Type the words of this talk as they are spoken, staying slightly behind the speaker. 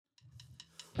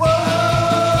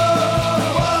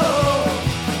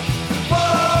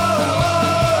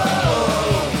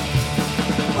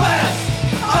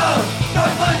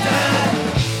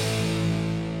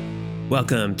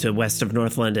Welcome to West of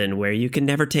North London, where you can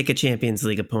never take a Champions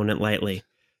League opponent lightly.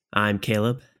 I'm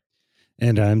Caleb.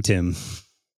 And I'm Tim.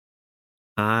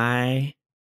 I'm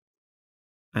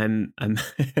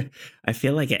I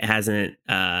feel like it hasn't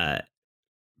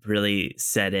really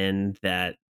set in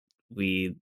that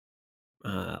we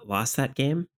lost that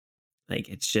game. Like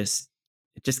it just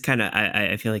kind of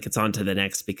I feel like it's on to the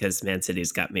next because Man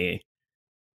City's got me.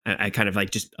 I kind of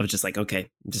like I was just like, okay,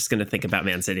 I'm just gonna think about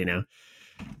Man City now.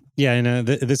 Yeah, I know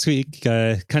this week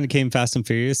kind of came fast and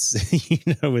furious,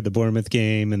 with the Bournemouth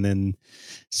game and then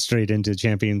straight into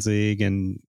Champions League.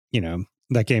 And,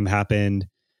 that game happened.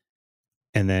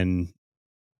 And then,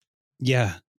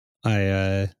 yeah,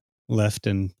 I left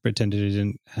and pretended it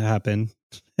didn't happen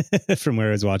from where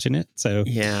I was watching it. So,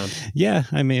 yeah,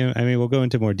 I mean, we'll go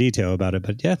into more detail about it.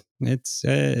 But yeah, it's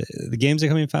the games are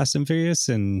coming fast and furious,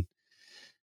 and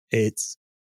it's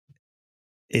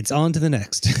on to the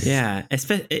next. Yeah,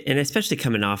 especially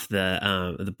coming off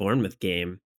the Bournemouth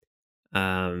game.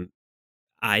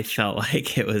 I felt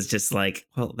like it was just like,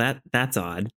 well, that's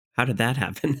odd. How did that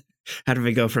happen? How did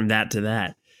we go from that to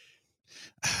that?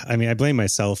 I mean, I blame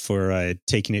myself for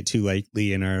taking it too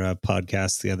lightly in our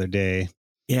podcast the other day.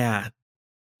 Yeah.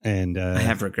 And I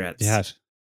have regrets. I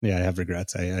have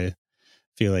regrets. I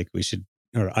feel like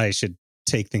I should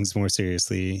take things more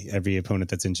seriously. Every opponent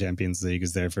that's in Champions League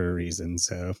is there for a reason.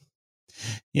 So,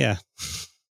 yeah.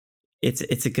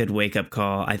 It's a good wake-up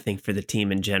call, I think, for the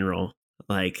team in general.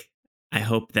 Like, I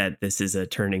hope that this is a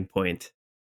turning point,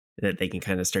 that they can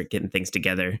kind of start getting things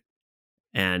together.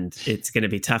 And it's going to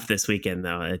be tough this weekend,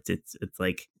 though. It's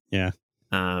like, yeah,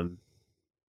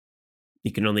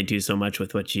 you can only do so much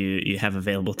with what you have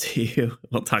available to you.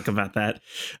 We'll talk about that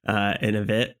in a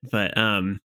bit, but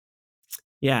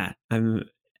yeah,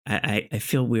 I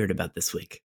feel weird about this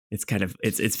week. It's kind of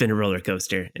it's been a roller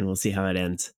coaster, and we'll see how it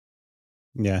ends.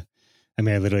 Yeah, I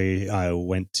mean, I literally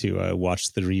went to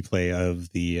watch the replay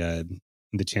of the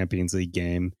Champions League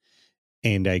game.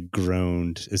 And I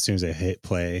groaned as soon as I hit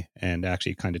play, and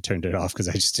actually kind of turned it off because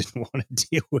I just didn't want to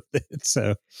deal with it.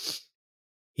 So,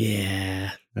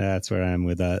 yeah, that's where I'm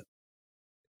with that.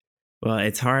 Well,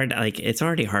 it's hard. Like, it's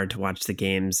already hard to watch the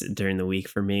games during the week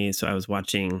for me. So I was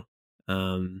watching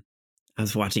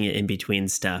it in between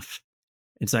stuff,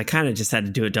 and so I kind of just had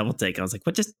to do a double take. I was like,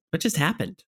 what just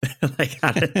happened? Like,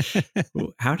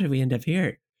 how did we end up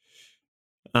here?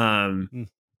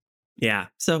 Yeah.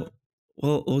 So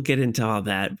we'll get into all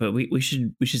that, but we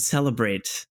should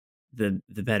celebrate the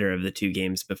better of the two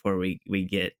games before we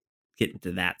get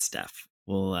into that stuff.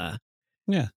 We'll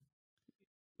yeah,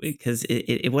 because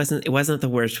it wasn't the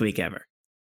worst week ever.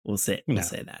 We'll say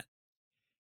that.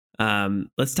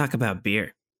 Let's talk about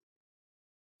beer.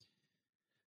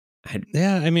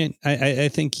 I mean, I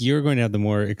think you're going to have the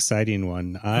more exciting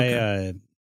one. Okay.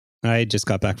 I just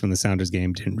got back from the Sounders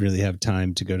game, didn't really have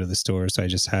time to go to the store, so I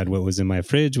just had what was in my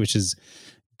fridge, which is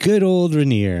good old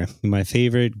Rainier, my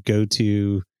favorite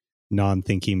go-to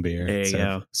non-thinking beer. There you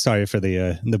go. Sorry for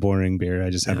the boring beer. I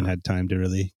just haven't had time to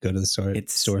really go to the store.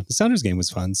 The Sounders game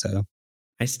was fun, so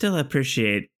I still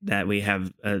appreciate that we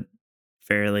have a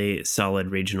fairly solid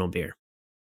regional beer.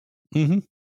 Mm-hmm.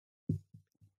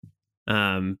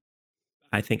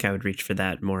 I think I would reach for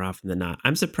that more often than not.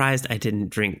 I'm surprised I didn't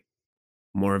drink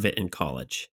more of it in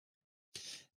college.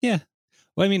 Yeah.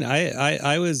 Well, I mean,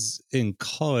 I was in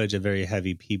college a very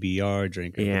heavy PBR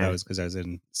drinker, but that was because I was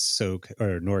in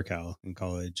NorCal in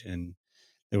college, and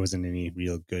there wasn't any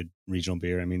real good regional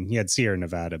beer. I mean, you had Sierra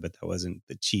Nevada, but that wasn't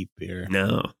the cheap beer.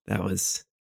 No, that was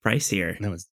pricier.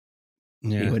 That was,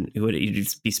 yeah. You'd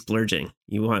just be splurging.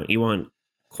 You want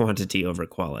quantity over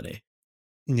quality.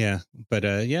 Yeah, but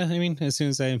yeah, I mean, as soon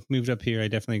as I moved up here, I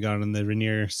definitely got on the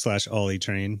Rainier / Ollie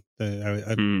train.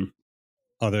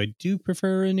 Although I do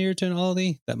prefer Rainier to an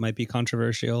Ollie. That might be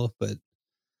controversial, but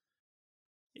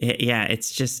yeah,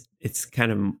 it's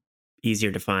kind of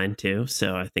easier to find too.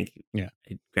 So I think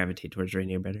I'd gravitate towards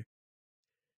Rainier better.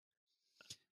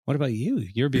 What about you?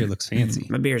 Your beer looks fancy.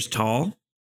 My beer's tall.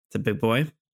 It's a big boy.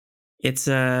 It's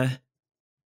a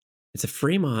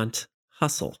Fremont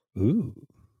Hustle. Ooh.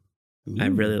 I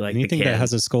really like anything the can. That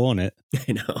has a skull on it.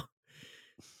 I know.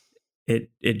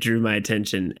 It drew my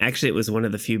attention. Actually, it was one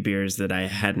of the few beers that I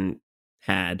hadn't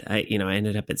had. I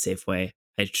ended up at Safeway.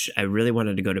 I really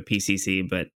wanted to go to PCC,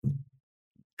 but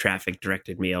traffic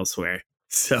directed me elsewhere.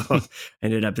 So I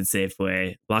ended up at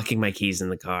Safeway, locking my keys in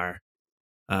the car.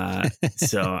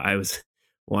 So I was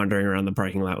wandering around the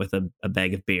parking lot with a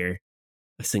bag of beer,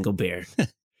 a single beer.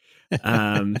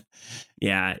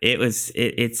 Yeah,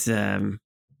 it's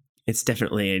It's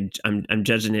definitely. I'm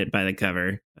judging it by the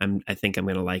cover. I think I'm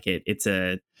gonna like it. It's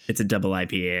a double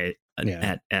IPA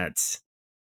Yeah. at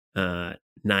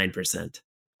 9%.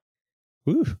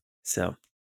 Ooh. So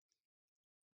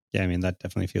Yeah, I mean that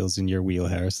definitely feels in your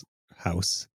wheelhouse.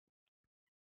 House.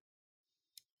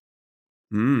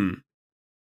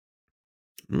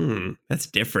 that's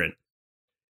different.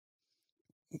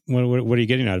 What are you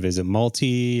getting out of it? Is it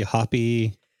malty,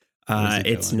 hoppy? Where's it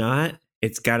It's going? not.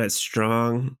 It's got a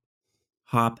strong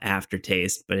hop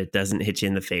aftertaste, but it doesn't hit you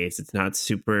in the face. It's not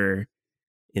super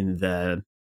in the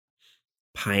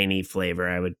piney flavor.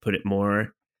 I would put it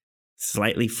more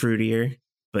slightly fruitier,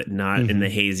 but not in the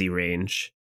hazy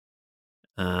range.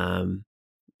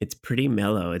 It's pretty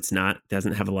mellow. It's not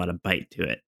doesn't have a lot of bite to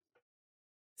it.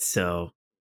 So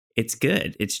it's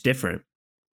good. It's different,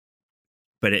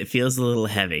 but it feels a little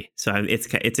heavy. So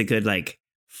it's a good like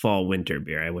fall winter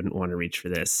beer. I wouldn't want to reach for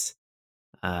this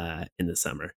in the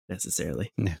summer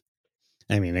necessarily. Yeah.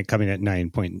 I mean, it coming at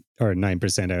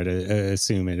 9%, I would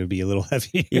assume it would be a little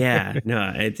heavier. Yeah,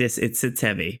 no, it's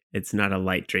heavy. It's not a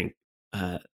light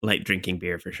drinking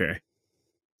beer for sure.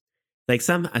 Like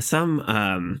some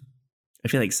I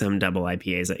feel like some double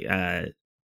IPAs.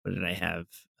 What did I have?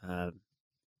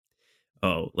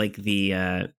 Like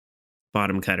the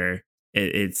bottom cutter.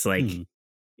 It's like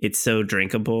it's so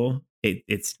drinkable. It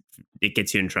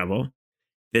gets you in trouble.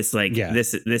 This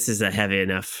this is a heavy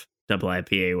enough double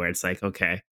IPA where it's like,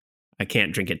 okay, I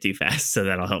can't drink it too fast, so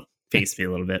that'll help pace me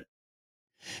a little bit.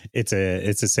 It's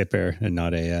a sipper and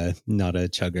not a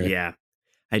chugger. Yeah,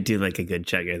 I do like a good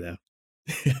chugger though.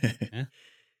 Yeah.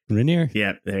 Rainier.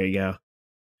 Yeah, there you go.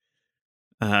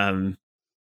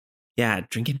 Yeah,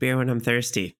 drinking beer when I'm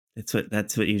thirsty.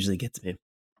 That's what usually gets me.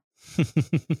 I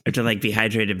have to like be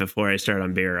hydrated before I start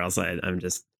on beer, or else I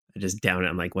just down it.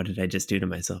 I'm like, what did I just do to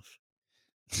myself?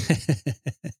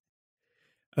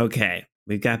 Okay,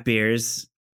 we've got beers.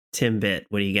 Timbit,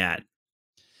 what do you got?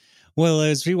 Well, I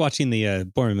was rewatching the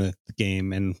Bournemouth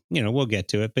game, and we'll get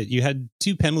to it. But you had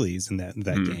two penalties in that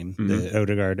game, the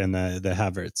Odegaard and the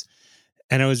Havertz,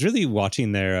 and I was really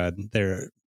watching their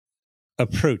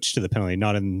approach to the penalty,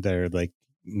 not in their like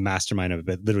mastermind of it,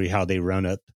 but literally how they run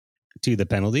up to the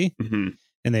penalty.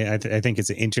 And I think it's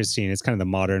interesting. It's kind of the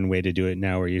modern way to do it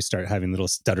now, where you start having little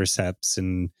stutter steps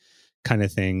and kind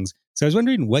of things. So I was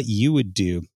wondering what you would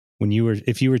do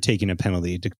if you were taking a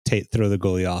penalty to throw the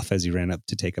goalie off as you ran up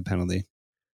to take a penalty.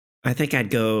 I think I'd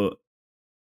go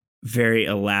very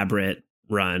elaborate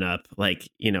run up, like,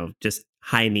 just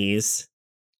high knees,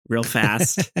 real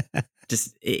fast.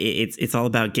 Just it's all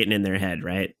about getting in their head,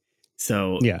 right?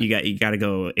 So yeah. you got to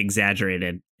go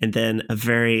exaggerated, and then a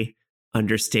very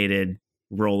understated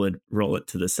roll it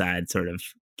to the side sort of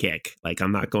kick. Like,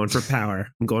 I'm not going for power.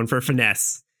 I'm going for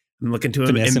finesse. I'm looking to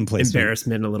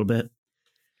embarrassment a little bit.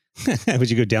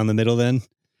 Would you go down the middle then?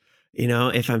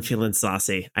 If I'm feeling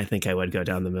saucy, I think I would go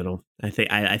down the middle. I think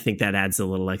that adds a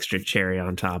little extra cherry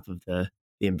on top of the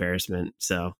embarrassment.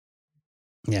 So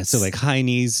yeah, so like high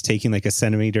knees, taking like a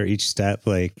centimeter each step,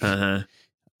 like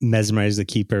mesmerize the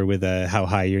keeper with how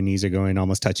high your knees are going,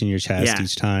 almost touching your chest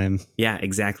each time. Yeah,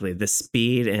 exactly. The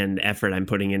speed and effort I'm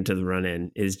putting into the run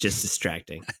in is just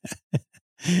distracting.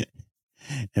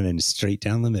 And then straight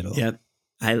down the middle. Yep.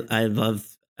 I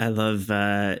love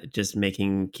just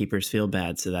making keepers feel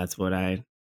bad. So that's what I'm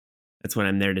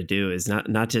there to do, is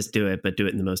not just do it, but do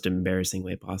it in the most embarrassing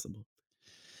way possible.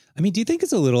 I mean, do you think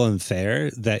it's a little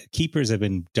unfair that keepers have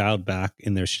been dialed back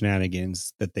in their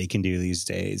shenanigans that they can do these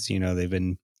days? They've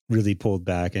been really pulled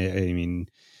back. I mean,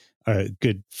 a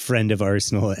good friend of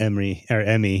Arsenal,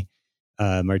 Emi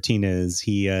Martinez,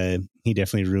 he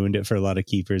definitely ruined it for a lot of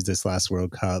keepers this last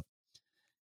World Cup.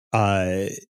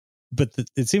 But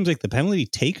it seems like the penalty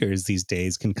takers these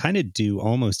days can kind of do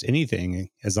almost anything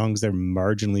as long as they're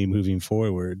marginally moving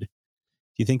forward. Do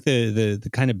you think the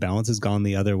kind of balance has gone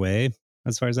the other way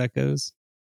as far as that goes?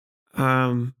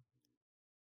 I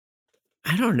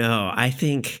don't know. I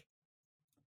think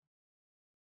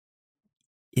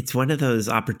it's one of those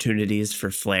opportunities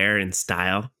for flair and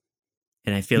style.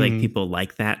 And I feel like people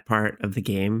like that part of the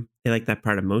game. They like that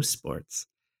part of most sports.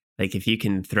 Like, if you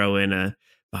can throw in a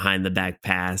behind the back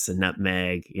pass, a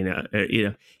nutmeg,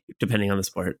 depending on the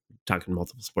sport, talking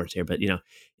multiple sports here, but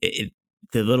the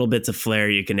little bits of flair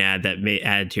you can add that may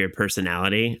add to your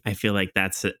personality. I feel like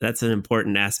that's an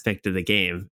important aspect of the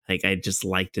game. Like, I just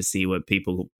like to see what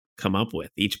people come up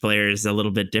with. Each player is a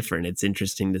little bit different. It's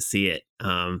interesting to see it.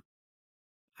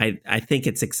 I think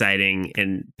it's exciting,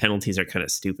 and penalties are kind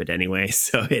of stupid anyway.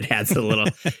 So it adds a little,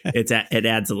 it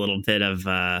adds a little bit of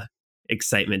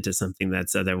excitement to something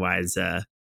that's otherwise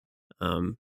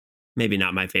maybe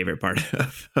not my favorite part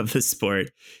of the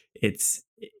sport.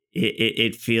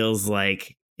 It feels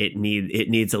like it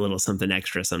needs a little something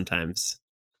extra sometimes.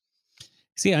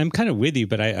 See, I'm kind of with you,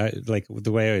 but I like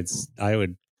the way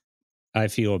I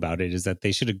feel about it is that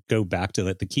they should go back to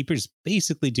let the keepers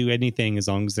basically do anything as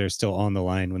long as they're still on the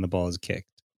line when the ball is kicked.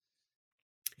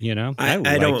 You know,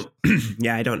 I don't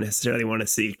yeah, I don't necessarily want to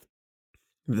see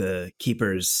the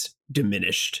keepers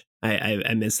diminished.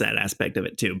 I miss that aspect of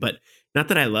it too, but not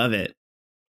that I love it.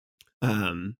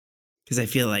 Because I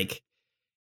feel like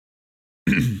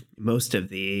most of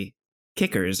the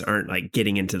kickers aren't like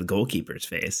getting into the goalkeeper's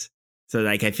face. So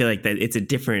like I feel like that it's a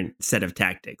different set of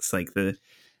tactics. Like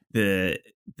the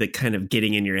kind of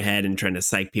getting in your head and trying to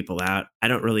psych people out. I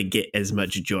don't really get as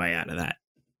much joy out of that.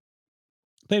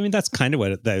 But I mean, that's kind of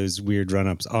what those weird run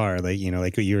ups are. Like, you know,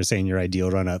 like what you were saying, your ideal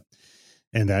run up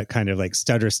and that kind of like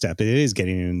stutter step. It is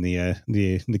getting in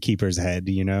the keeper's head.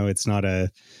 You know, it's not a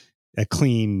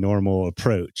clean, normal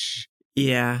approach.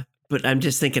 Yeah. But I'm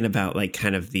just thinking about like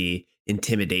kind of the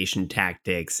intimidation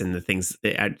tactics and the things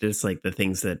just like the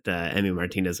things that Emi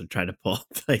Martinez would try to pull,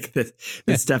 like this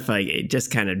stuff, like it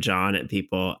just kind of jawing at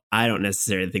people. I don't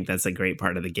necessarily think that's a great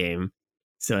part of the game.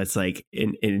 So it's like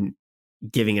in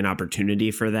giving an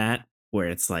opportunity for that, where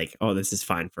it's like, oh, this is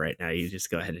fine for right now. You just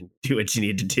go ahead and do what you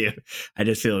need to do. I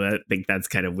just think that's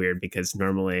kind of weird because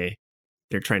normally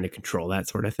they're trying to control that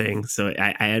sort of thing. So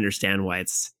I understand why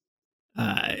it's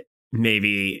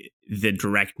maybe the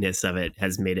directness of it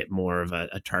has made it more of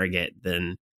a target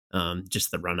than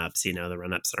just the run ups. You know, the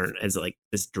run ups aren't as like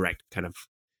this direct kind of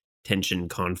tension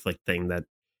conflict thing that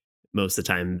most of the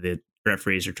time the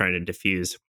referees are trying to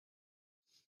diffuse.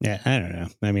 Yeah, I don't know.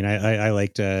 I mean, I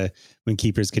liked when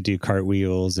keepers could do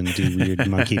cartwheels and do weird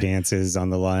monkey dances on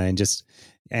the line. Just,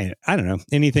 I don't know,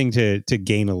 anything to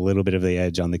gain a little bit of the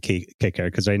edge on the kicker.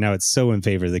 Because right now it's so in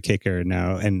favor of the kicker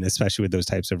now, and especially with those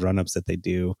types of run-ups that they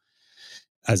do.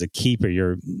 As a keeper,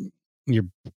 you're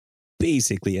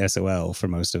basically SOL for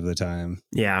most of the time.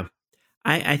 Yeah,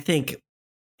 I think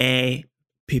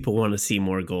people want to see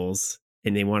more goals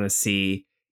and they want to see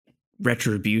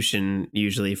retribution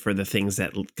usually for the things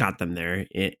that got them there.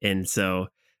 And so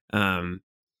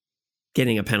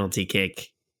getting a penalty kick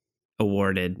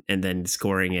awarded and then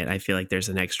scoring it, I feel like there's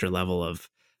an extra level of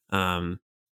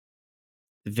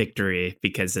victory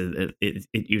because it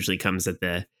usually comes at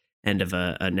the end of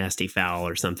a nasty foul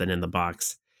or something in the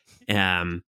box.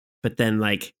 But then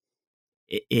like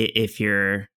if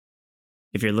you're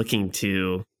looking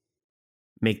to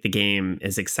make the game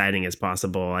as exciting as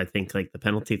possible, I think like the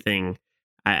penalty thing,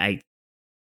 I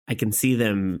can see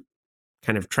them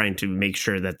kind of trying to make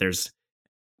sure that there's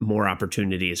more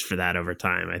opportunities for that over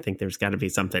time. I think there's got to be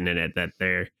something in it that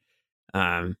they're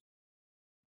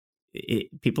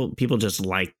people just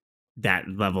like that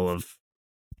level of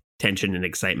tension and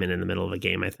excitement in the middle of a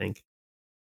game. I think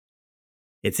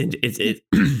it's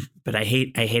but I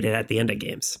hate it at the end of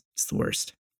games. It's the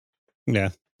worst. Yeah.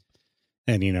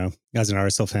 And, you know, as an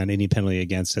Arsenal fan, any penalty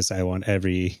against us, I want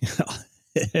every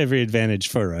advantage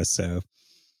for us. So,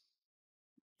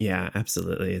 yeah,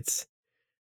 absolutely.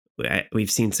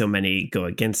 We've seen so many go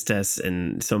against us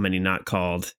and so many not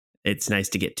called. It's nice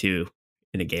to get two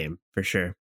in a game for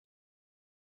sure.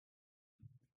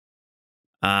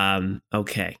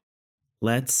 Okay,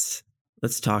 let's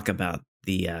talk about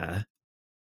the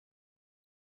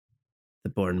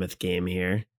Bournemouth game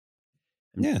here.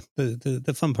 Yeah,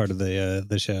 the fun part of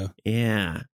the show.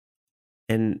 Yeah,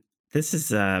 and this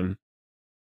is a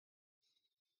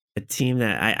team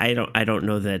that I don't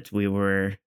know that we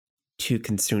were too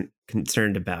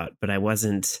concerned about, but I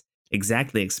wasn't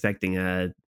exactly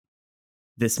expecting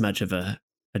this much of a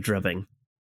drubbing.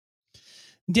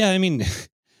 Yeah, I mean,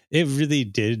 it really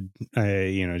did.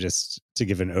 You know, just to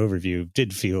give an overview,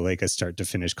 did feel like a start to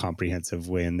finish comprehensive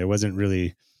win. There wasn't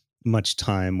really much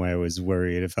time where I was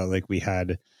worried. It felt like we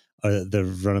had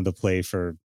the run of the play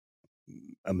for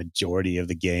a majority of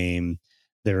the game.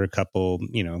 There were a couple,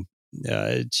 you know,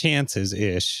 chances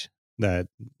ish that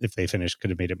if they finished could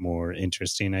have made it more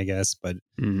interesting, I guess. But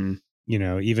you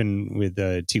know, even with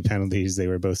the two penalties, they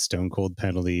were both stone cold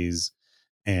penalties,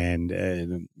 and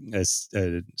a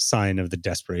sign of the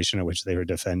desperation at which they were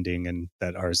defending, and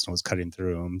that Arsenal was cutting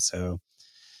through them. So,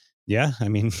 yeah, I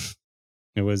mean,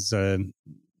 it was,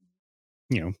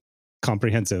 you know,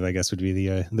 comprehensive, I guess would be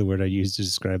the word I use to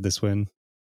describe this win.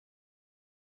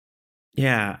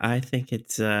 Yeah, I think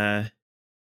it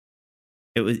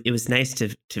was nice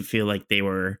to feel like they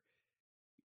were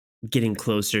getting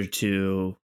closer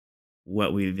to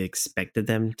what we've expected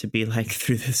them to be like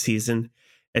through the season,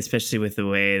 especially with the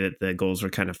way that the goals were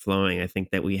kind of flowing. I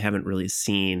think that we haven't really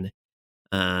seen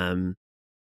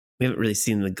we haven't really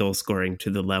seen the goal scoring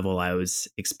to the level I was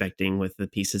expecting with the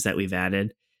pieces that we've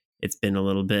added. It's been a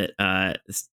little bit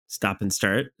stop and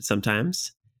start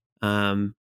sometimes.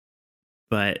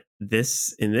 But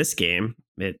in this game,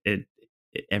 it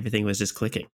everything was just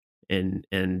clicking, and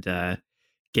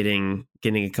getting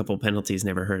a couple penalties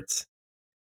never hurts.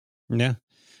 Yeah,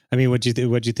 I mean, what'd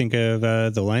you think of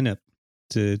the lineup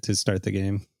to start the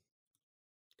game?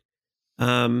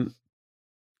 Um,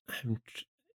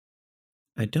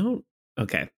 I don't.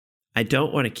 Okay, I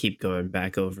don't want to keep going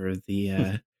back over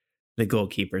the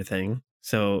goalkeeper thing.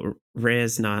 So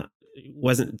Reyes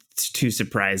wasn't too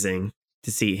surprising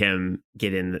to see him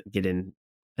get in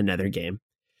another game.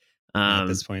 At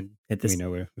this point, At this, we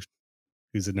know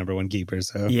who's the number one keeper.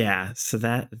 So yeah. So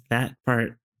that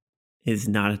part is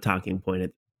not a talking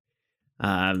point.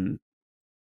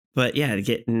 But yeah,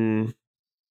 getting,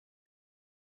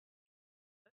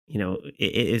 it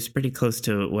is pretty close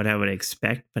to what I would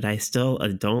expect. But I still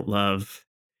don't love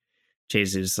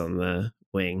Jesus on the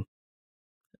wing.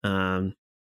 Yeah,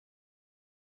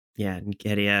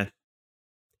 Nketiah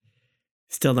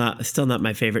still not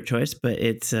my favorite choice, but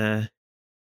it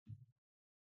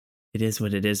is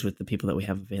what it is with the people that we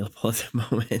have available at the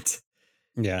moment.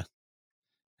 yeah,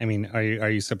 I mean, are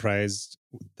you surprised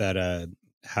that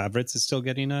Havertz is still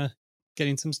getting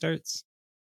some starts?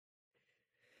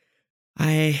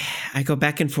 I go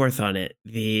back and forth on it.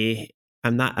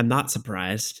 I'm not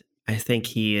surprised. I think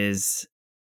he is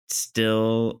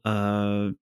still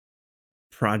a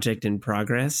project in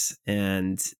progress,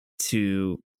 and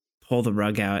to pull the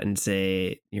rug out and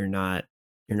say you're not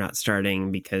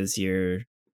starting because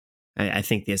I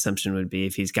think the assumption would be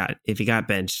if he got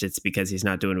benched, it's because he's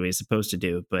not doing what he's supposed to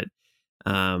do. But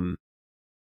um,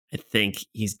 I think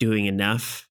he's doing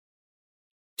enough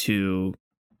to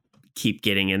keep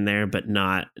getting in there, but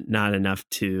not enough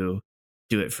to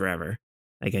do it forever.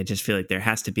 Like, I just feel like there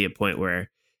has to be a point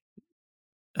where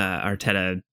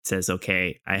Arteta says,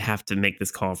 "Okay, I have to make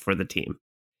this call for the team."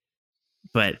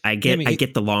 But Yeah, I mean, I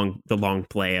get the long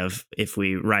play of, if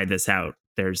we ride this out,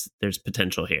 there's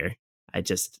potential here. I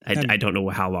don't know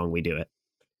how long we do it.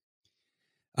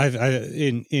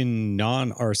 in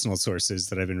non Arsenal sources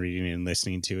that I've been reading and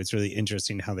listening to, it's really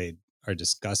interesting how they are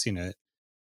discussing it,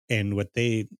 and what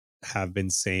they have been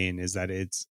saying is that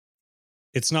it's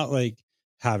not like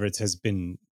Havertz has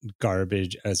been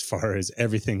garbage as far as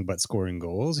everything but scoring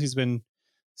goals. He's been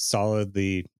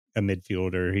solidly a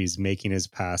midfielder. He's making his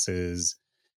passes.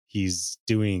 He's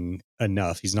doing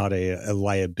enough. He's not a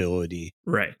liability,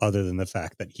 Right. other than the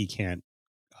fact that he can't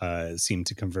seem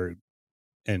to convert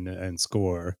and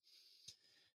score.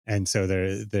 And so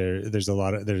there's a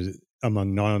lot of there's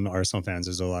among non-Arsenal fans,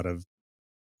 there's a lot of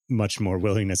much more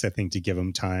willingness, I think, to give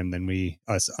him time than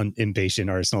us impatient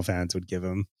Arsenal fans would give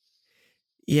him.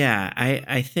 Yeah,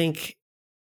 I think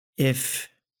if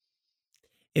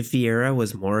Vieira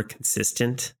was more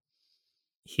consistent,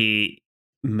 he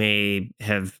may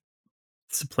have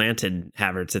supplanted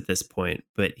Havertz at this point,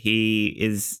 but he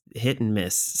is hit and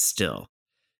miss still.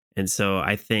 And so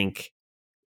I think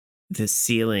the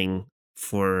ceiling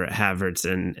for Havertz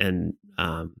and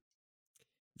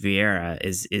Vieira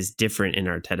is different in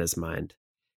Arteta's mind,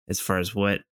 as far as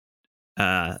what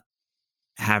uh,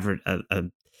 Havertz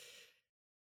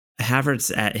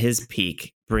at his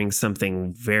peak brings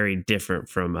something very different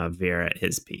from Vieira at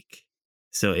his peak.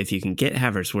 So if you can get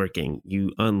Havertz working,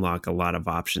 you unlock a lot of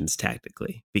options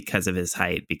tactically because of his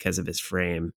height, because of his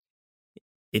frame.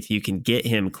 If you can get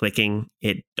him clicking,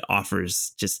 it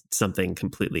offers just something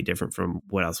completely different from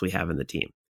what else we have in the team.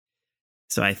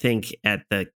 So I think at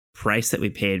the price that we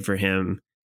paid for him,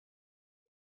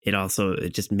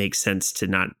 it just makes sense to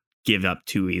not give up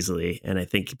too easily. And I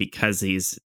think because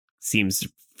seems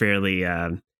fairly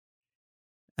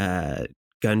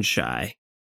gun shy,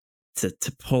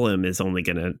 to pull him is only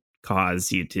going to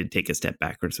cause you to take a step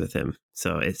backwards with him.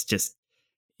 So it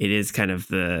is kind of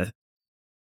the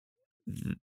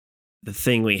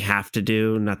thing we have to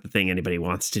do, not the thing anybody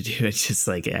wants to do. It's just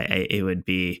like, it would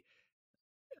be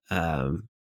it'd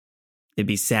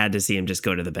be sad to see him just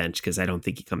go to the bench, because I don't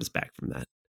think he comes back from that.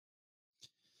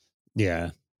 Yeah.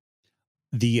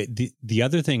 The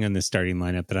other thing on the starting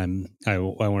lineup that I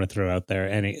want to throw out there,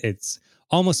 and it's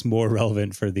almost more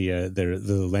relevant for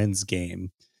the Lens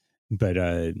game, but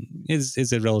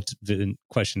is a relevant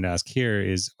question to ask here,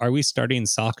 is, are we starting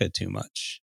Saka too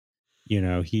much?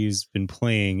 He's been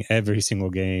playing every single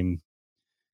game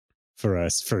for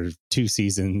us for 2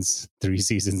 seasons, 3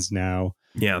 seasons now.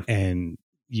 Yeah. And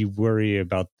you worry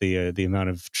about the amount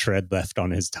of tread left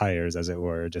on his tires, as it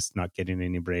were, just not getting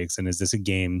any breaks. And is this a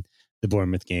game, the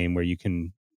Bournemouth game, where you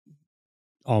can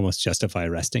almost justify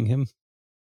resting him?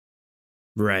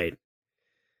 Right.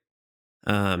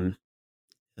 Let's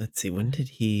see. When did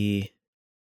he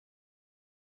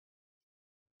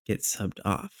get subbed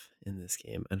off in this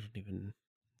game? I don't even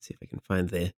see if I can find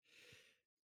the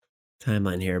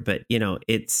timeline here, but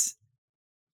it's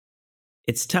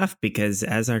tough because,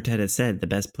 as Arteta said, the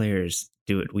best players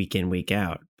do it week in, week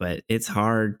out. But it's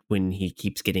hard when he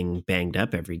keeps getting banged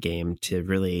up every game to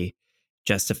really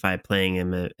justify playing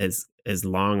him as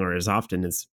long or as often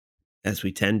as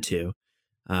we tend to.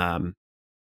 Um,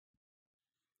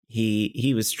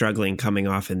 he was struggling coming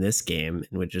off in this game,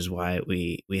 which is why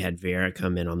we had Vieira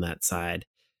come in on that side.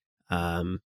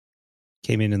 Came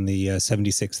in the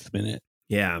 76th minute.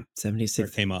 Yeah, 76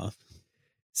 came off.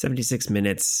 76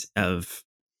 minutes of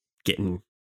getting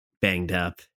banged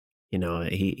up.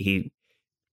 He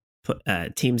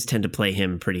teams tend to play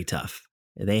him pretty tough.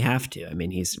 They have to. I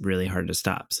mean, he's really hard to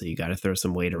stop. So you got to throw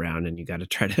some weight around, and you got to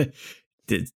try to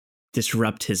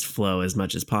disrupt his flow as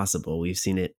much as possible. We've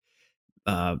seen it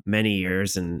many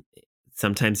years, and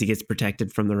sometimes he gets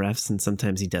protected from the refs, and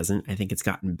sometimes he doesn't. I think it's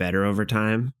gotten better over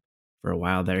time. For a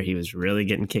while there, he was really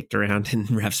getting kicked around, and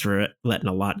refs were letting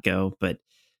a lot go. But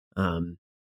I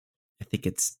think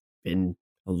it's been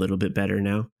a little bit better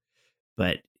now.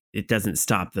 But it doesn't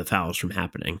stop the fouls from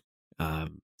happening.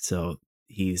 So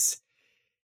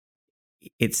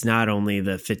it's not only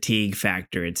the fatigue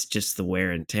factor, it's just the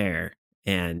wear and tear.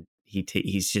 And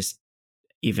he's just,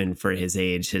 even for his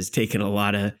age, has taken a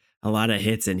lot of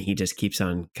hits, and he just keeps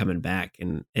on coming back.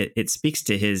 And it speaks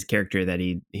to his character that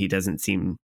he doesn't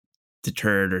seem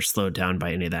deterred or slowed down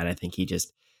by any of that. I think he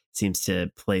just seems to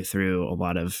play through a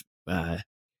lot of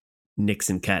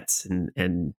nicks and cuts,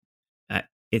 and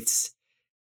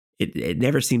it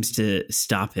never seems to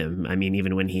stop him. I mean,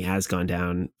 even when he has gone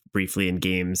down briefly in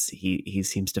games, he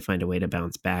seems to find a way to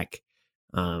bounce back,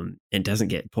 and doesn't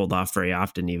get pulled off very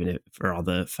often, even for all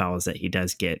the fouls that he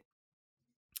does get.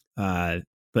 But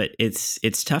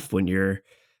it's tough when you're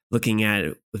looking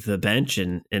at the bench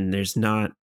and there's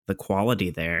not the quality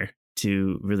there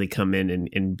to really come in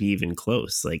and be even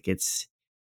close. Like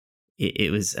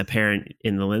it was apparent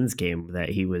in the Lens game that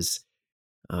he was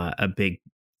a big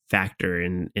factor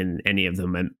in any of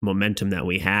the momentum that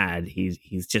we had. He's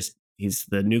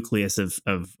the nucleus of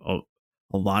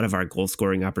a lot of our goal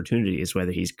scoring opportunities,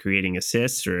 whether he's creating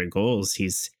assists or goals.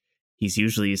 He's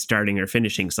usually starting or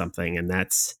finishing something, and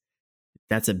that's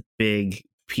a big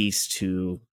piece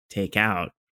to take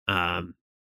out.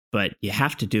 But you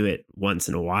have to do it once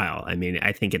in a while. I mean,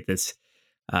 I think at this,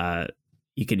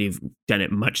 you could have done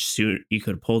it much sooner. You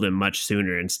could have pulled him much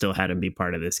sooner and still had him be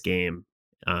part of this game.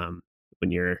 When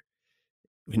your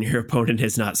opponent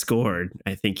has not scored,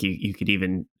 I think you could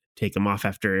even take him off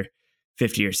after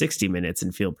 50 or 60 minutes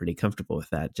and feel pretty comfortable with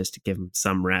that, just to give him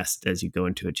some rest as you go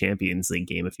into a Champions League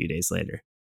game a few days later.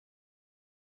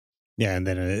 Yeah, and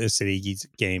then a City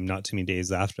game not too many days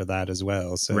after that as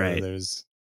well. So right. There's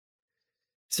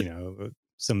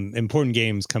some important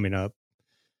games coming up.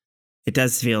 It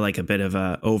does feel like a bit of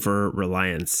a over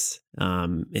reliance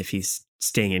if he's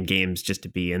staying in games just to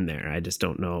be in there. I just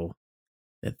don't know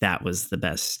that was the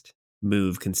best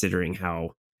move, considering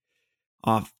how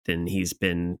often he's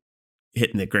been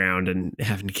hitting the ground and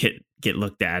having to get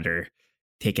looked at or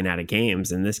taken out of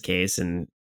games in this case. And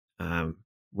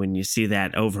when you see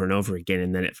that over and over again,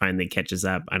 and then it finally catches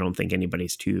up, I don't think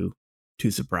anybody's too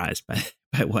surprised by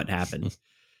what happened.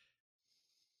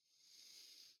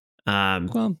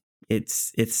 Well,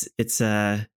 it's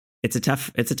a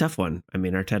tough one. I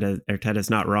mean, Arteta's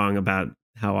not wrong about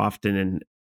how often and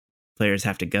players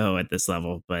have to go at this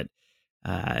level, but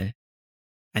I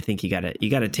think you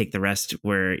gotta take the rest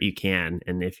where you can,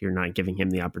 and if you're not giving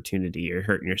him the opportunity, you're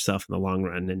hurting yourself in the long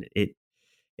run, and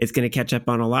it's going to catch up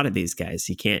on a lot of these guys.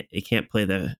 You can't play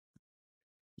the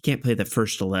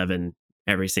first 11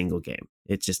 every single game.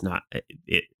 It's just not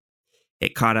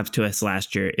it caught up to us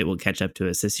last year. It will catch up to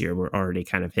us this year. We're already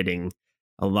kind of hitting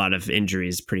a lot of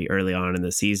injuries pretty early on in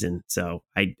the season, so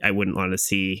I wouldn't want to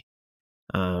see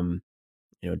Declan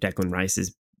Rice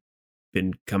has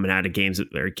been came out of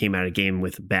game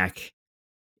with back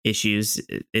issues.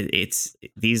 It's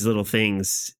these little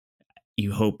things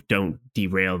you hope don't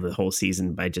derail the whole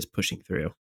season by just pushing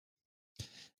through.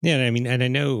 Yeah, I mean, and I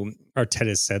know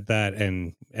Arteta said that,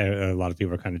 and a lot of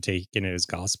people are kind of taking it as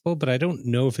gospel, but I don't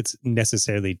know if it's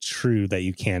necessarily true that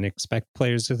you can expect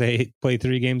players to play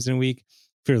 3 games in a week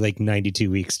for like 92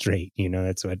 weeks straight.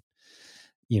 That's what,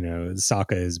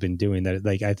 Saka has been doing. That,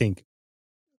 like, I think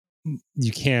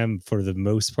you can, for the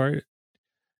most part,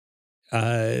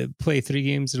 play 3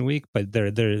 games in a week, but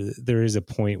there is a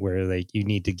point where, like, you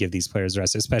need to give these players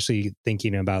rest, especially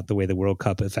thinking about the way the World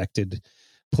Cup affected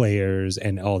players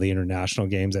and all the international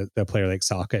games that a player like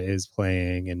Saka is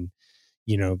playing. And,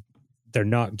 you know, they're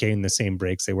not getting the same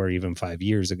breaks they were even 5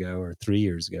 years ago or 3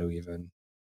 years ago even.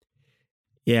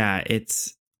 Yeah,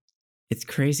 it's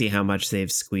crazy how much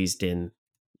they've squeezed in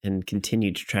and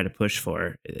continue to try to push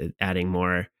for, adding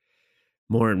more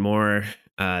and more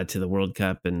to the World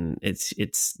Cup, and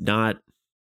it's not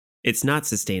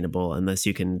sustainable unless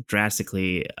you can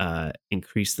drastically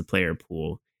increase the player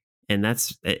pool, and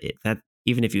that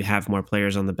even if you have more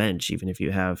players on the bench, even if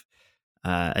you have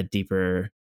a deeper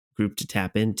group to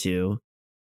tap into,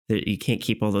 that you can't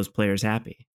keep all those players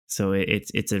happy. So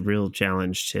it's a real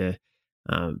challenge to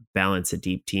balance a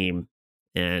deep team,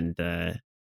 and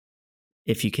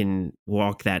if you can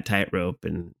walk that tightrope,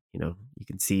 and you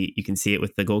can see it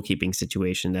with the goalkeeping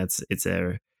situation. It's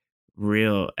a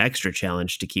real extra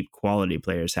challenge to keep quality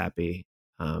players happy.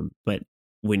 But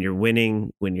when you're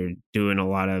winning, when you're doing a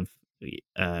lot of,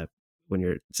 uh, when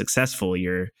you're successful,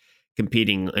 you're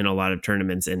competing in a lot of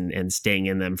tournaments and staying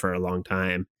in them for a long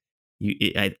time.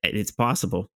 It's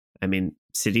possible. I mean,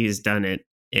 City has done it,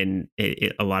 and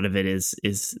a lot of it is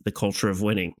the culture of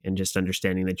winning and just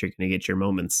understanding that you're going to get your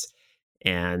moments.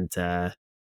 And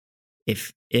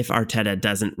if Arteta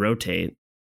doesn't rotate,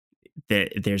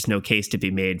 there's no case to be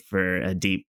made for a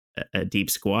deep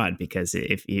squad, because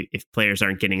if players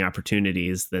aren't getting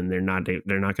opportunities, then they're not going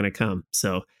to come.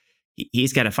 So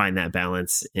he's got to find that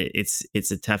balance.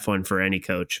 It's a tough one for any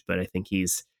coach, but I think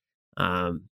he's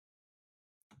um,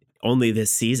 only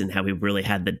this season have we really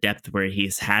had the depth where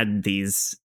he's had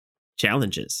these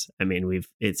challenges. I mean,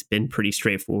 it's been pretty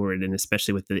straightforward, and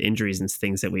especially with the injuries and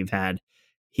things that we've had,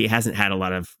 he hasn't had a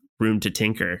lot of room to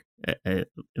tinker in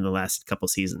the last couple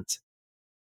seasons.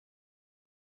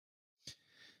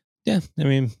 Yeah, I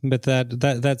mean, but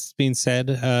that's being said,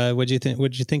 what do you think?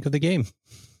 What did you think of the game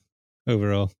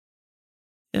overall?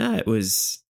 Yeah, it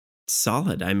was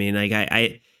solid. I mean, like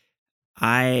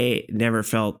I never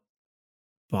felt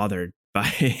bothered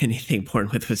by anything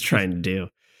Bournemouth was trying to do.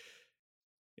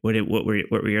 What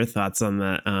were your thoughts on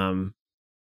that?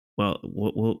 Well,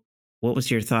 what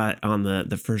was your thought on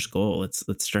the first goal?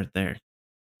 Let's start there.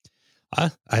 I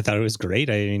thought it was great.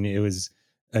 I mean, it was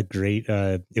a great.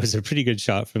 It was a pretty good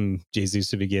shot from Jesus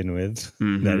to begin with that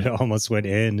Mm-hmm. almost went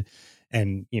in,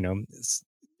 and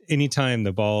anytime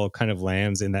the ball kind of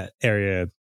lands in that area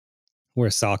where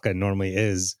Saka normally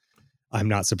is, I'm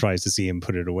not surprised to see him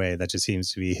put it away. That just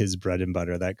seems to be his bread and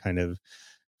butter. That kind of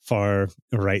far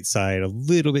right side, a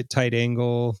little bit tight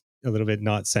angle, a little bit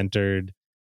not centered.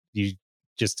 You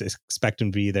just expect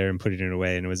him to be there and putting it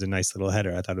away. And it was a nice little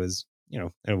header. I thought it was,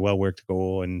 a well worked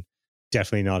goal and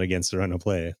definitely not against the run of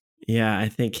play. Yeah, I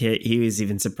think he was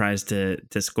even surprised to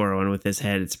score one with his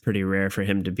head. It's pretty rare for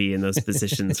him to be in those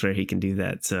positions where he can do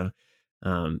that. So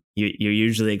you're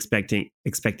usually expecting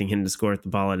him to score with the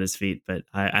ball at his feet, but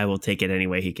I will take it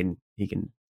anyway. He can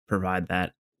provide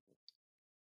that.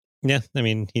 Yeah, I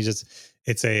mean,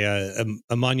 it's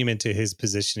a monument to his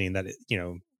positioning that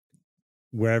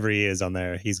wherever he is on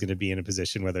there, he's going to be in a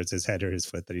position, whether it's his head or his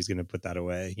foot, that he's going to put that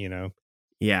away.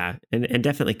 Yeah, and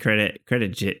definitely credit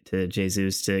to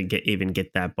Jesus to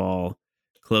get that ball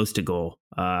close to goal.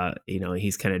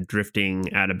 He's kind of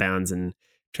drifting out of bounds and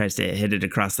tries to hit it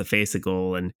across the face of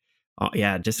goal, and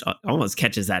yeah, just almost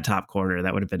catches that top corner.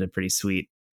 That would have been a pretty sweet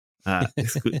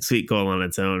sweet goal on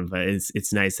its own. But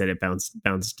it's nice that it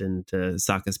bounced into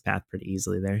Saka's path pretty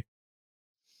easily there.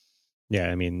 Yeah,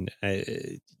 I mean,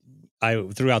 I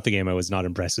throughout the game I was not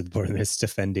impressed with Bournemouth's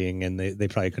defending, and they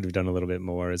probably could have done a little bit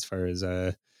more as far as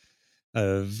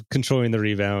of controlling the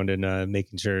rebound and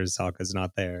making sure Saka's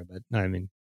not there. But I mean,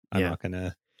 I'm not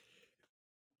gonna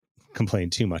complain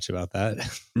too much about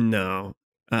that. No.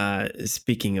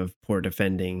 Speaking of poor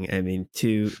defending, I mean,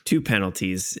 two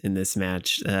penalties in this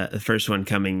match. The first one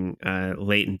coming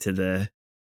late into the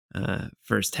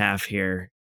first half here,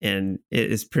 and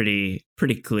it is pretty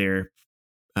clear,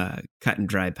 cut and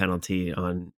dry penalty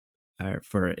on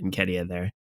for Nketiah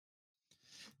there.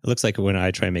 It looks like when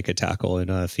I try and make a tackle in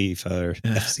FIFA or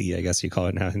FC, I guess you call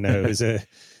it now. No,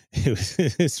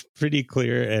 it was pretty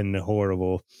clear and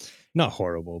horrible. Not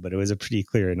horrible, but it was a pretty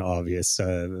clear and obvious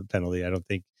penalty. I don't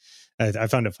think I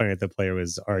found it funny that the player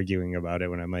was arguing about it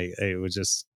when it was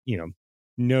just,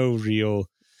 no real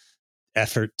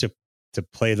effort to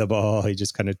play the ball. He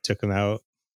just kind of took him out.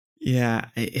 Yeah.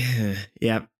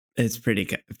 Yeah. It's pretty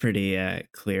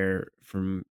clear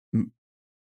from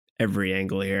every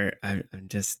angle here. I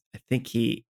think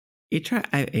he try.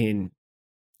 I mean,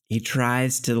 he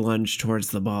tries to lunge towards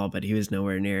the ball, but he was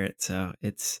nowhere near it. So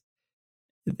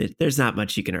there's not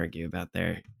much you can argue about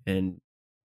there. And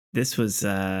this was,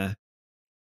 I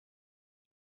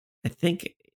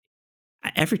think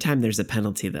every time there's a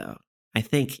penalty, though, I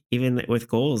think even with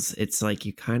goals, it's like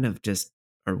you kind of just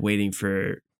are waiting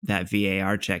for that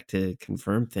VAR check to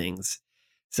confirm things.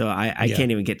 So I Yeah.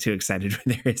 can't even get too excited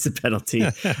when there is a penalty.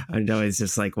 I'm always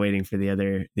just like waiting for the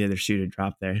other shoe to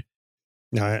drop there.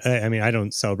 No, I mean, I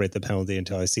don't celebrate the penalty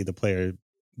until I see the player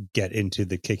get into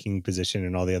the kicking position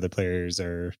and all the other players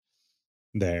are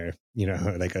there,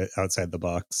 like outside the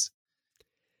box.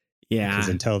 Because Yeah,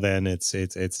 until then,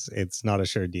 it's not a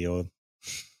sure deal.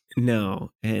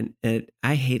 no, and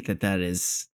I hate that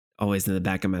is always in the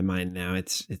back of my mind now.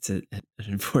 It's an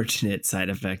unfortunate side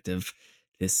effect of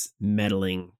this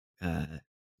meddling uh,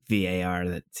 VAR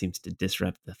that seems to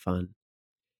disrupt the fun.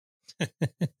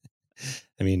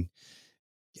 I mean,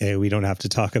 we don't have to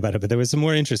talk about it, but there was some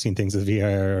more interesting things with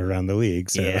VR around the league.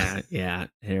 So Yeah,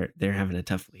 they're having a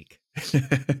tough week.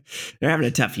 They're having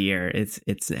a tough year. It's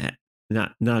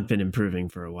not been improving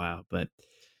for a while, but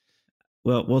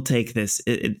well, we'll take this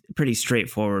pretty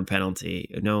straightforward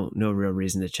penalty. No real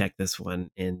reason to check this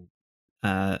one. And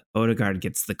Odegaard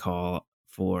gets the call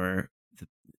for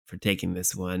taking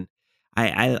this one.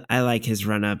 I like his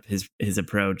run up, his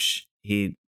approach.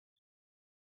 He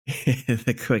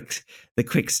the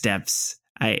quick steps.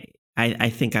 I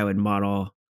think I would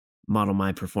model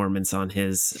my performance on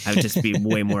his. I would just be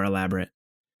way more elaborate.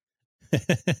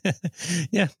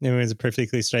 yeah, it was a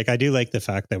perfectly strike. I do like the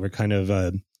fact that we're kind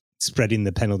of spreading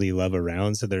the penalty love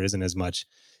around, so there isn't as much.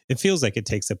 It feels like it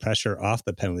takes the pressure off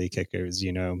the penalty kickers,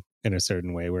 in a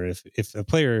certain way. Where if a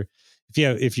player,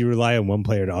 if you rely on one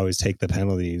player to always take the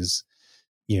penalties,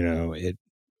 it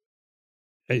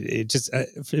just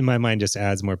in my mind just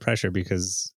adds more pressure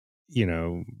because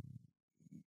you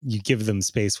give them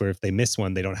space where if they miss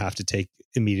one, they don't have to take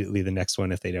immediately the next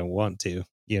one if they don't want to.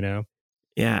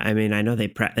 Yeah, I mean, I know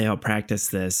they all practice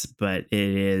this, but it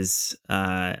is.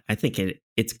 I think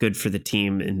it's good for the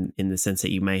team in the sense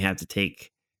that you might have to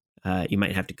you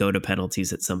might have to go to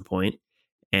penalties at some point,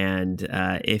 and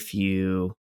if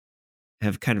you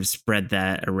have kind of spread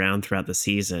that around throughout the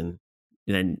season,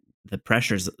 then the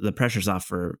pressure's off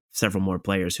for several more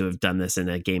players who have done this in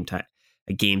a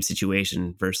game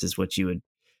situation versus what you would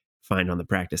find on the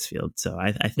practice field. So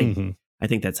Mm-hmm. I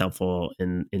think that's helpful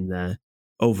in the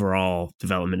overall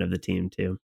development of the team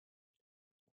too.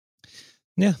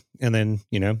 Yeah, and then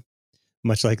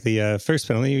much like the first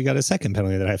penalty, you got a second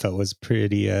penalty that I felt was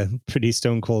pretty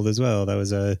stone cold as well. That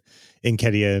was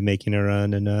Nketiah making a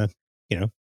run and a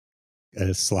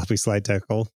sloppy slide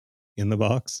tackle in the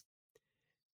box.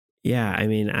 Yeah, I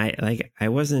mean, I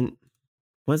wasn't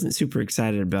super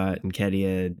excited about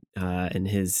Nketiah and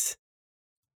his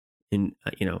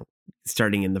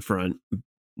starting in the front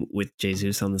with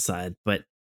Jesus on the side, but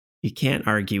you can't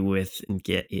argue with and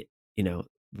get it,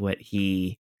 what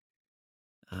he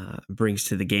brings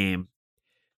to the game.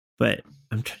 But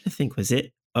I'm trying to think, was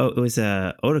it? Oh, it was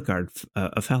a Odegaard,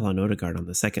 a foul on Odegaard on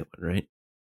the second one, right?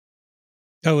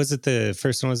 Oh, was it the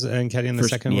first one was Nketiah and the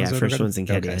second one was first Odegaard? one's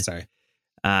Nketiah. Okay, sorry.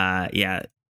 Yeah,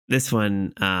 this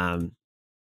one,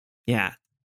 yeah,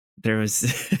 there's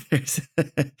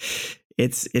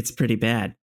it's pretty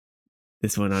bad.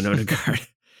 This one on Odegaard.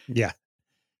 Yeah.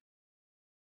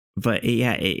 But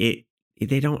yeah, they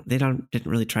didn't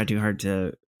really try too hard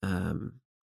to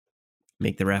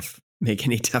make the ref make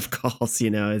any tough calls.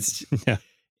 It's Yeah.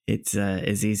 it's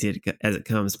as easy as it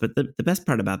comes. But the best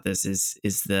part about this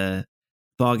is the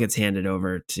ball gets handed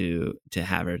over to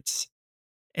Havertz,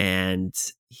 and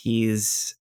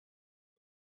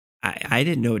I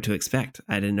didn't know what to expect.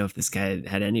 I didn't know if this guy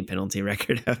had any penalty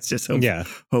record. I was just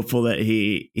hopeful that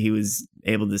he was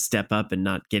able to step up and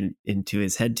not get into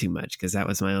his head too much, because that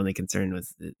was my only concern,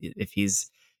 was if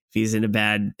he's in a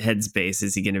bad headspace,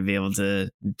 is he going to be able to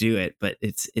do it? But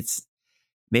it's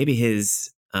maybe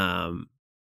his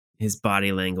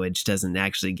body language doesn't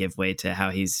actually give way to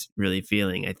how he's really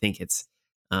feeling. I think it's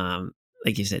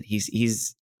like you said,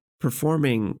 he's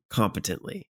performing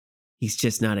competently. He's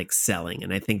just not excelling.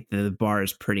 And I think the bar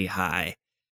is pretty high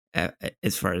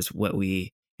as far as what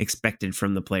we expected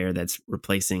from the player that's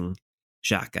replacing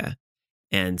Xhaka,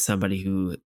 and somebody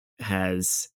who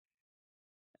has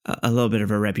a little bit of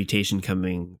a reputation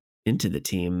coming into the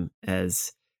team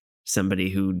as somebody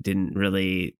who didn't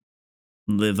really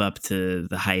live up to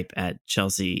the hype at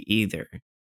Chelsea either.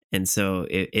 And so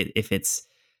if it's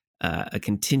a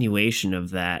continuation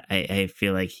of that, I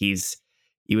feel like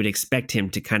you would expect him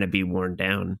to kind of be worn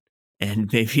down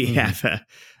and maybe have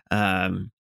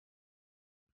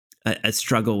a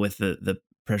struggle with the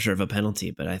pressure of a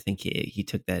penalty. But I think he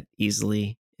took that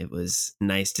easily. It was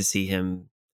nice to see him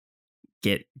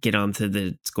get onto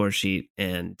the score sheet,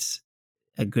 and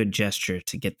a good gesture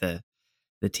to get the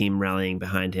the team rallying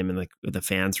behind him and the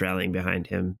fans rallying behind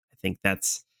him. I think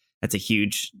that's a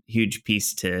huge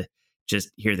piece to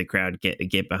just hear the crowd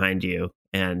get behind you,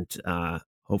 and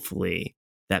hopefully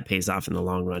that pays off in the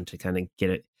long run to kind of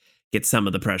get some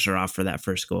of the pressure off for that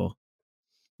first goal.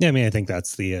 Yeah, I mean, I think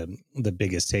that's the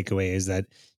biggest takeaway is that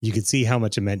you could see how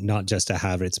much it meant not just to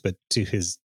Havertz, but to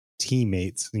his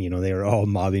teammates. They were all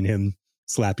mobbing him,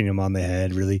 slapping him on the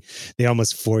head. Really, they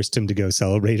almost forced him to go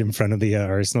celebrate in front of the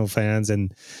Arsenal fans,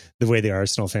 and the way the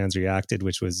Arsenal fans reacted,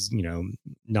 which was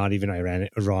not even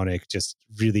ironic, just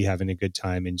really having a good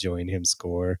time enjoying him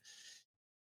score.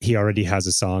 He already has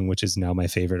a song, which is now my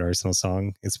favorite Arsenal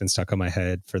song. It's been stuck on my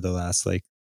head for the last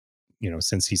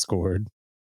since he scored.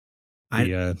 I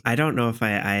don't know if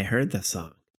I heard the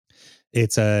song.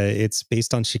 It's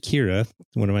based on Shakira,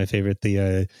 one of my favorite,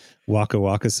 the Waka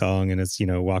Waka song, and it's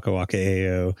Waka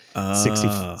Waka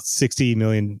AO. 60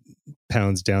 million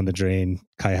pounds down the drain.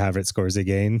 Kai Havertz scores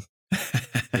again.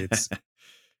 It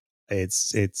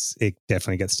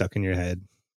definitely gets stuck in your head.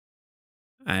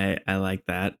 I like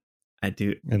that. I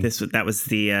do. And that was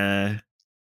the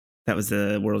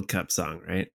World Cup song,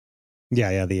 right?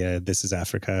 Yeah. The This Is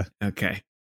Africa. Okay.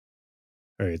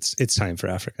 Or it's Time for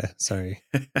Africa. Sorry.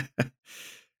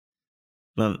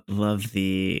 love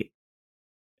the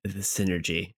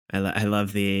synergy. I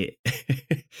love the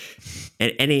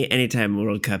anytime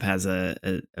World Cup has a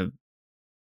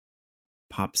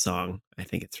pop song, I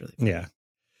think it's really fun. Yeah.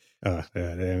 I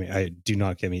mean, I do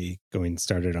not get me going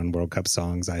started on World Cup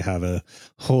songs. I have a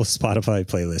whole Spotify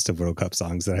playlist of World Cup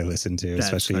songs that I listen to. That's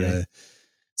especially funny.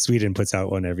 Sweden puts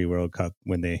out one every World Cup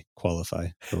when they qualify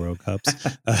for World Cups.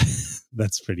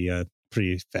 That's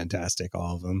pretty fantastic,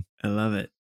 all of them. I love it.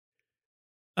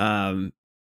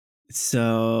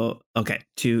 So okay,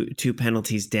 two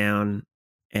penalties down,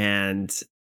 and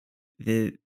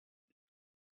at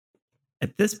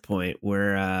this point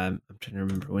we're I'm trying to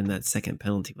remember when that second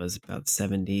penalty was, about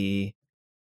 70.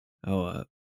 No,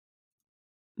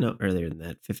 earlier than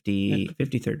that,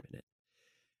 53rd minute,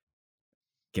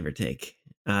 give or take.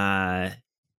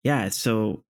 Yeah,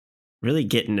 so really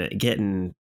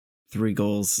getting 3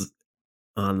 goals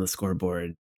on the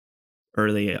scoreboard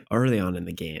early on in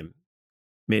the game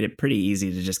made it pretty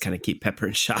easy to just kind of keep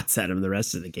peppering shots at him the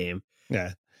rest of the game.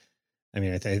 Yeah. I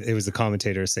mean, it was the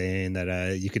commentator saying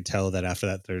that you could tell that after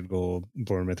that third goal,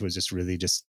 Bournemouth was just really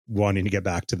just wanting to get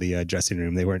back to the dressing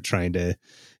room. They weren't trying to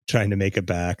make it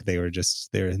back. They were just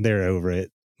they're over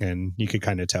it, and you could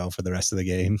kind of tell for the rest of the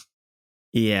game.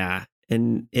 Yeah,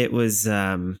 and it was.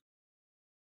 I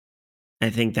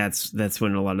think that's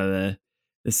when a lot of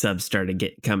the subs started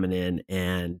coming in,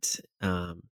 and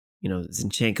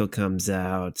Zinchenko comes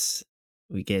out.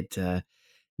 We get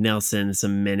Nelson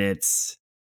some minutes.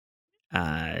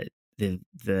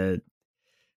 The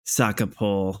Saka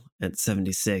pull at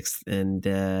 76th, and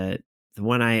the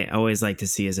one I always like to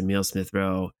see is Emile Smith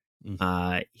Rowe.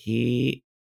 He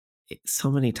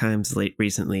so many times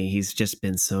recently he's just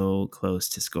been so close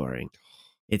to scoring.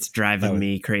 It's driving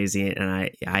me crazy,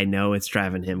 and I know it's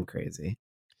driving him crazy.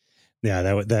 Yeah,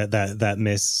 that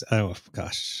miss. Oh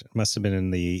gosh, it must have been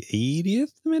in the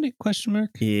 80th minute ?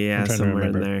 Yeah, somewhere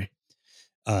in there.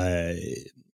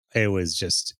 It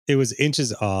was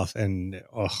inches off, and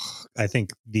I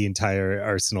think the entire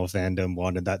Arsenal fandom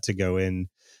wanted that to go in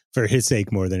for his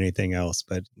sake more than anything else.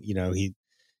 But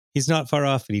he's not far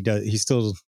off, and he's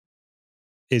still.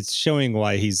 It's showing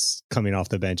why he's coming off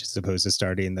the bench as opposed to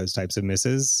starting those types of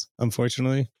misses.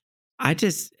 Unfortunately,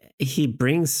 he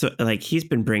brings he's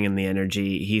been bringing the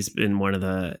energy. He's been one of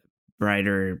the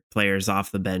brighter players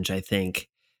off the bench, I think.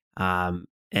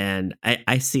 And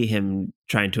I see him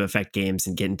trying to affect games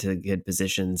and get into good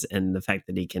positions. And the fact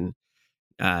that he can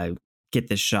get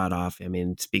this shot off, I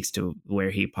mean, it speaks to where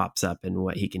he pops up and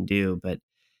what he can do. But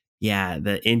yeah,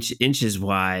 the inches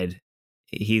wide,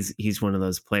 he's one of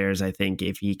those players. I think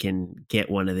if he can get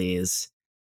one of these,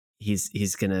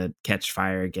 he's gonna catch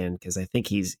fire again, because I think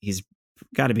he's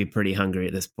got to be pretty hungry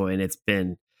at this point. It's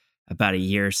been about a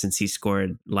year since he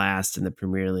scored last in the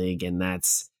Premier League, and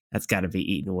that's got to be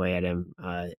eating away at him,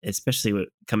 especially with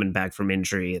coming back from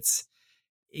injury. It's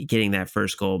getting that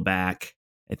first goal back,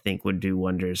 I think, would do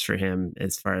wonders for him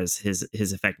as far as his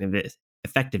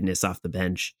effectiveness off the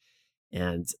bench.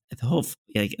 And the whole,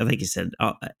 like you said,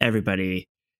 everybody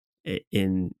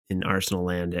in Arsenal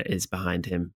land is behind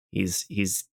him. He's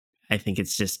I think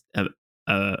it's just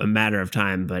a matter of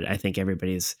time, but I think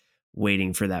everybody's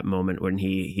waiting for that moment when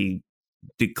he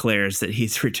declares that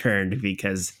he's returned,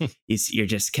 because you're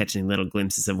just catching little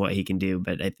glimpses of what he can do.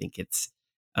 But I think it's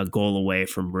a goal away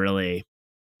from really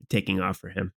taking off for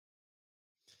him.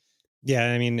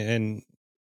 Yeah, I mean, and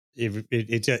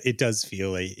it does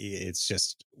feel like it's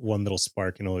just one little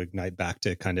spark and it'll ignite back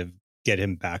to kind of get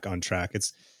him back on track.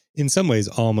 It's in some ways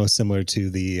almost similar to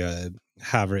the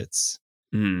Havertz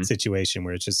Mm, situation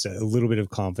where it's just a little bit of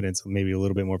confidence, maybe a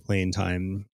little bit more playing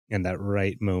time, and that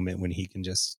right moment when he can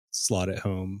just slot it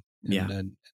home yeah.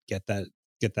 and get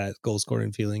that goal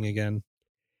scoring feeling again.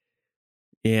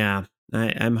 Yeah.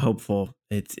 I'm hopeful.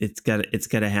 It's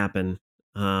gotta happen.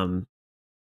 Um,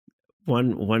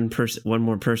 one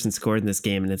more person scored in this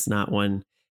game, and it's not one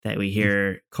that we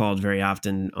hear called very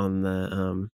often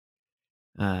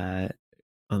uh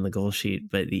on the goal sheet,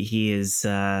 but he is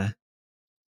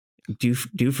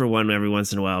due for one every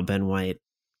once in a while. Ben White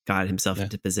got himself Yeah.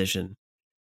 into position.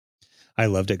 I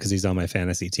loved it because he's on my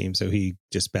fantasy team, so he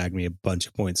just bagged me a bunch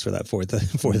of points for that fourth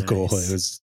goal.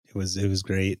 Nice. It was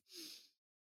great.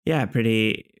 Yeah,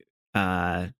 pretty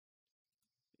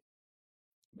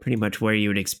much where you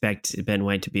would expect Ben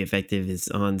White to be effective is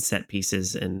on set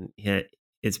pieces, and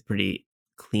it's a pretty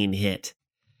clean hit.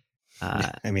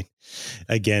 I mean,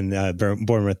 again,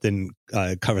 Bournemouth didn't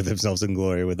cover themselves in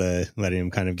glory with letting him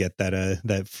kind of get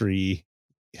that free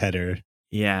header.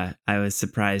 Yeah, I was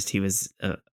surprised he was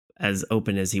as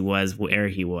open as he was where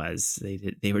he was.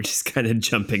 They were just kind of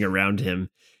jumping around him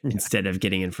Yeah. instead of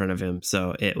getting in front of him.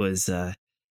 So it was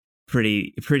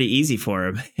pretty easy for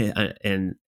him.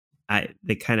 And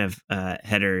the kind of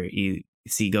header you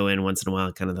see go in once in a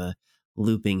while, kind of the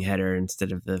looping header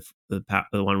instead of the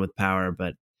one with power.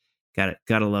 But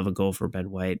gotta love a goal for Ben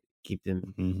White. Keep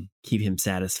him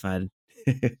satisfied.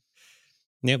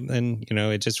 Yep, and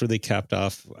it just really capped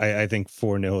off. I think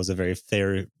 4-0 is a very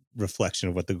fair reflection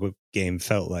of what the game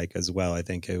felt like as well. I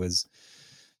think it was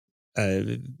uh,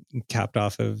 capped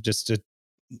off of just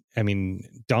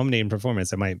dominating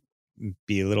performance. It might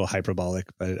be a little hyperbolic,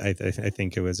 but I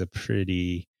think it was a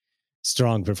pretty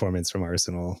strong performance from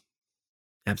Arsenal.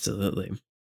 Absolutely.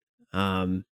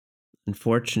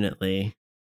 Unfortunately,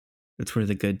 that's where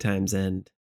the good times end.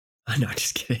 Oh, no,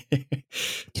 just kidding.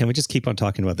 Can we just keep on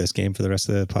talking about this game for the rest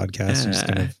of the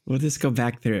podcast? We'll just go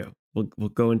back through. We'll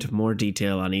go into more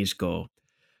detail on each goal.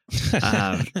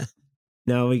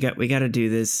 No, we got to do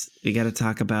this. We got to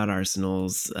talk about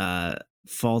Arsenal's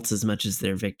faults as much as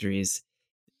their victories.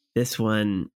 This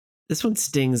one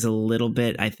stings a little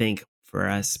bit, I think, for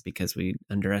us because we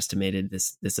underestimated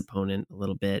this opponent a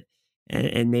little bit,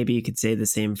 and maybe you could say the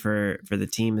same for the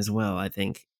team as well. I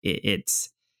think it's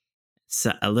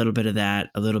a little bit of that,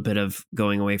 a little bit of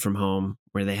going away from home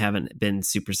where they haven't been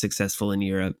super successful in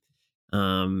Europe.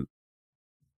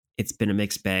 It's been a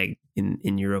mixed bag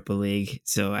in Europa League,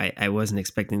 so I wasn't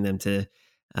expecting them to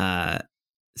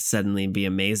suddenly be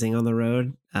amazing on the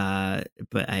road.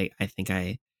 But I think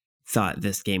I thought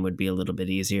this game would be a little bit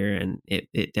easier, and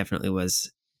it definitely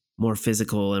was more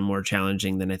physical and more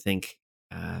challenging than I think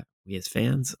we as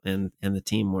fans and the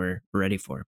team were ready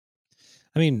for.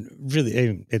 I mean,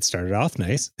 really, it started off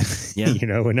nice.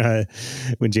 Yeah.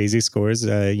 When Jay-Z scores,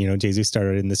 Jay-Z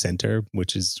started in the center,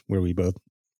 which is where we both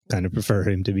kind of prefer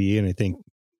him to be. And I think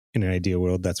in an ideal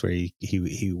world, that's where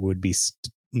he would be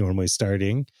normally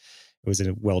starting. It was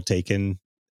a well taken,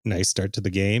 nice start to the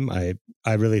game. I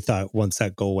really thought once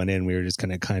that goal went in, we were just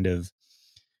going to kind of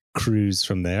cruise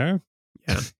from there.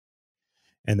 Yeah.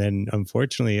 And then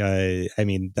unfortunately, I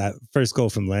mean, that first goal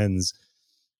from Lens,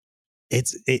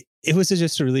 it was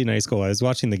just a really nice goal. I was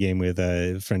watching the game with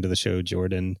a friend of the show,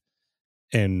 Jordan,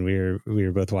 and we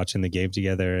were both watching the game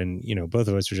together. And both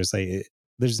of us were just like,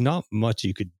 "There's not much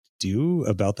you could do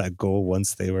about that goal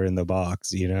once they were in the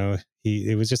box."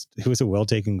 It was a well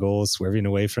taken goal, swerving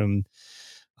away from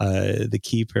the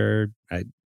keeper.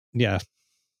 Yeah.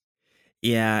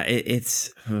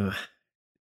 It's.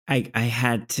 I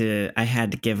had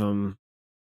to give him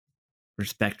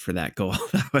respect for that goal.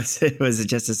 It was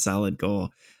just a solid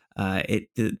goal.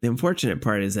 The unfortunate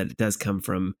part is that it does come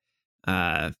from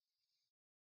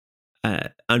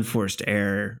unforced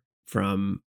error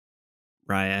from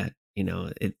Raya.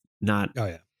 It not Oh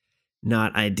yeah.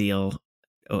 not ideal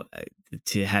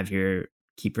to have your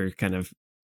keeper kind of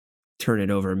turn it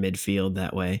over midfield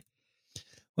that way.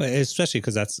 Well, especially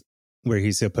because that's where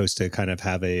he's supposed to kind of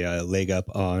have a leg up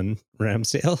on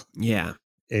Ramsdale. Yeah.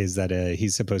 Is that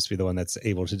he's supposed to be the one that's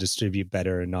able to distribute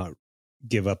better and not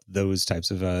give up those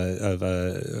types of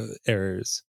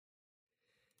errors.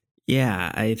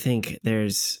 Yeah, I think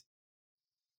there's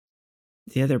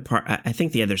the other part. I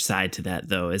think the other side to that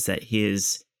though is that he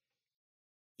is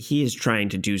trying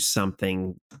to do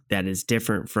something that is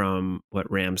different from what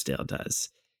Ramsdale does,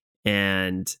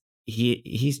 and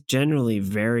he's generally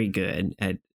very good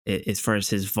at, as far as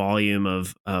his volume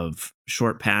of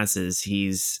short passes.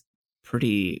 He's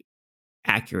pretty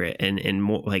accurate and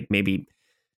more like maybe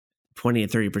 20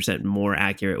 to 30% more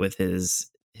accurate with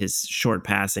his short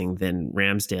passing than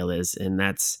Ramsdale is. And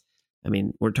that's, I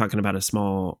mean, we're talking about a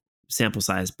small sample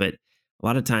size, but a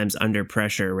lot of times under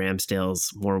pressure,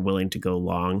 Ramsdale's more willing to go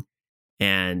long.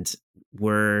 And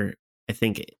I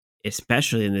think,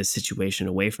 especially in this situation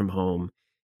away from home,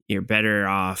 you're better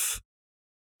off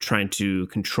trying to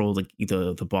control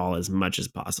the ball as much as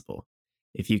possible.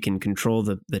 If you can control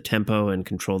the tempo and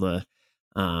control the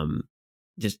um,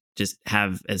 just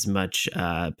have as much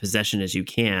possession as you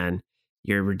can,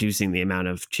 you're reducing the amount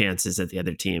of chances that the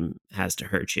other team has to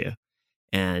hurt you.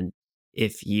 And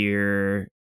if you're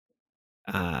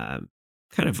kind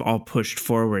of all pushed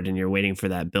forward and you're waiting for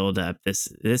that buildup, this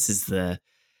is the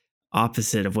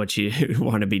opposite of what you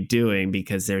want to be doing,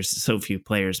 because there's so few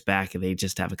players back and they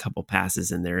just have a couple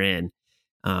passes and they're in.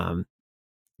 Um,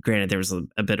 Granted, there was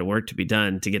a bit of work to be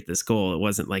done to get this goal. It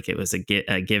wasn't like it was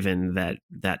a given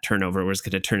that turnover was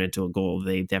going to turn into a goal.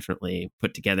 They definitely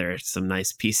put together some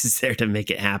nice pieces there to make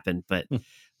it happen. But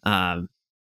um,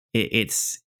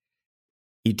 it's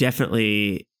you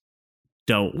definitely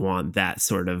don't want that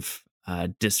sort of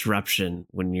disruption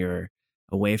when you're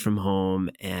away from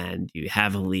home and you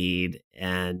have a lead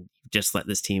and you just let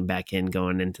this team back in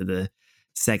going into the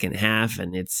second half,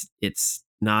 and it's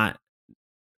not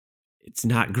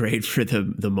great for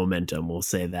the momentum. We'll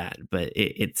say that, but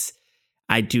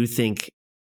I do think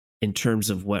in terms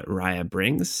of what Raya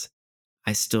brings,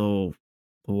 I still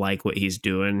like what he's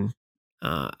doing.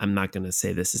 I'm not going to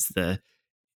say this is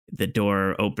the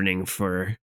door opening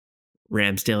for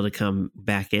Ramsdale to come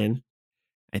back in.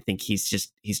 I think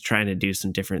he's trying to do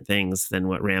some different things than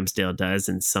what Ramsdale does,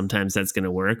 and sometimes that's going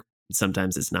to work,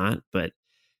 sometimes it's not. But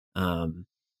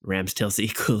Ramsdale's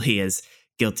equally as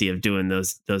guilty of doing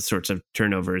those sorts of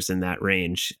turnovers in that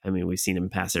range. I mean, we've seen him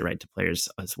pass it right to players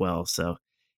as well, so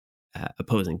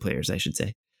opposing players, I should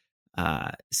say.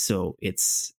 So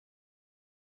it's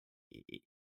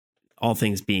all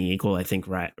things being equal, I think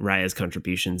Raya's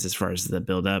contributions as far as the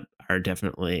build-up are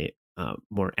definitely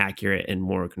more accurate and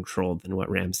more controlled than what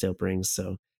Ramsdale brings.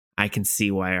 So I can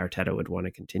see why Arteta would want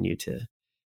to continue to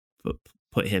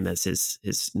put him as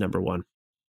his number one.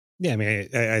 Yeah, I mean,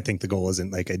 I think the goal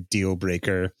isn't like a deal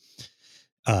breaker.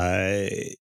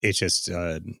 It's just,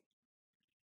 I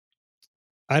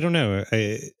don't know.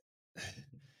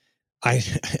 I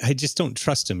just don't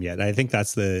trust him yet. I think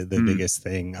that's the biggest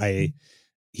thing.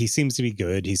 He seems to be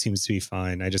good. He seems to be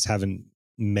fine. I just haven't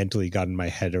mentally gotten my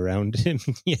head around him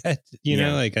yet. You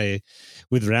know, like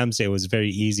with Ramsey, it was very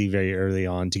easy very early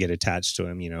on to get attached to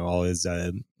him. You know, all his,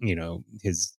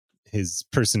 his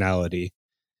personality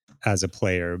as a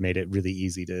player made it really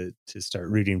easy to start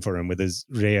rooting for him. With his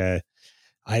Raya,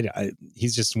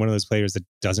 he's just one of those players that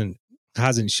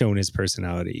hasn't shown his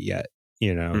personality yet.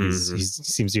 You know, he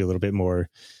seems to be a little bit more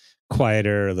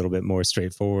quieter, a little bit more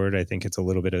straightforward. I think it's a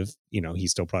little bit of, he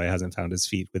still probably hasn't found his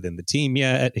feet within the team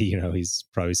yet. He's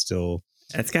probably still.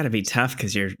 That's got to be tough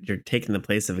because you're taking the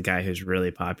place of a guy who's really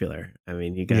popular. I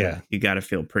mean, you got to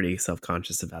feel pretty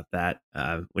self-conscious about that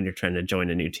when you're trying to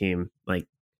join a new team, like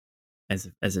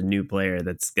as a new player.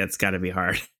 That's got to be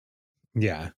hard.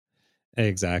 Yeah,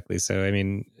 exactly. So I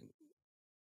mean,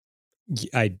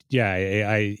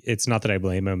 it's not that I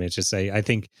blame him. It's just I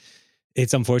think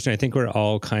it's unfortunate. I think we're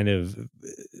all kind of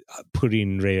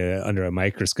putting Raya under a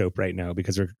microscope right now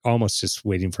because we're almost just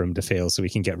waiting for him to fail so we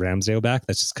can get Ramsdale back.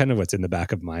 That's just kind of what's in the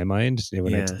back of my mind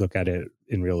when I look at it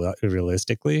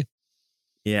realistically.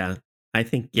 Yeah, I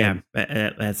think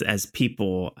as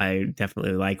people, I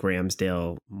definitely like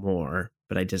Ramsdale more,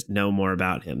 but I just know more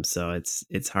about him, so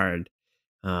it's hard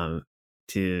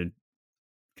to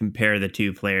compare the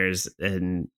two players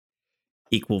in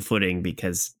equal footing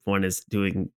because one is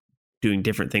doing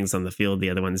different things on the field, the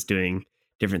other one's doing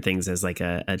different things as like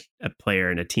a player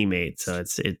and a teammate. So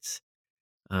it's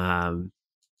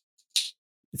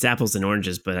apples and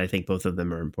oranges, but I think both of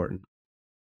them are important.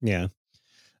 Yeah.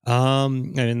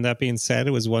 And that being said,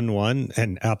 it was 1-1,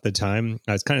 and at the time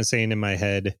I was kind of saying in my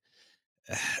head,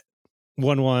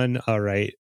 1-1, all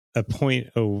right, a point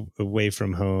away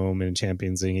from home in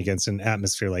Champions League against an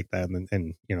atmosphere like that.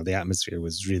 And the atmosphere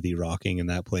was really rocking in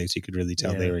that place. You could really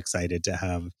tell they were excited to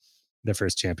have their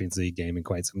first Champions League game in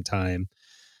quite some time.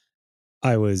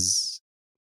 I was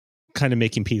kind of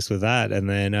making peace with that. And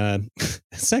then a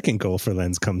second goal for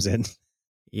Lens comes in.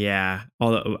 Yeah.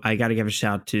 Although I got to give a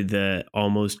shout to the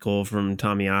almost goal from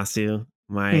Tomiyasu.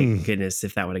 My goodness,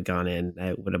 if that would have gone in,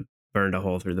 I would have burned a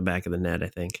hole through the back of the net, I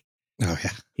think. Oh,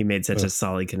 yeah. He made such a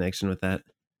solid connection with that.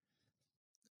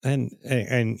 And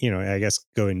I guess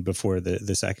going before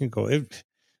the second goal,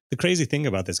 the crazy thing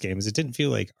about this game is it didn't feel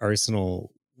like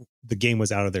Arsenal the game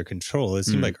was out of their control. It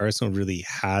seemed like Arsenal really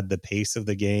had the pace of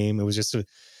the game. It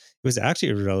was actually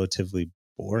a relatively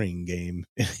boring game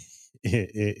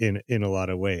in a lot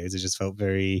of ways. It just felt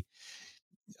very,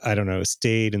 I don't know,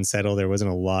 stayed and settled. There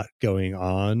wasn't a lot going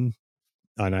on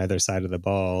either side of the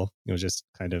ball. It was just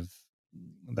kind of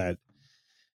that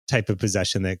type of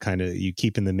possession that kind of you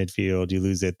keep in the midfield, you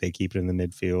lose it, they keep it in the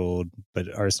midfield. But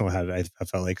Arsenal had, I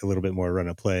felt like, a little bit more run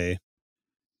of play.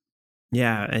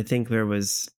 Yeah, I think there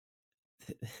was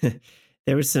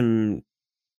some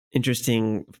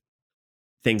interesting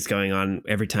things going on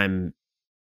every time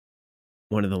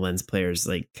one of the Lens players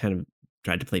like kind of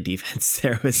tried to play defense.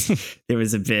 There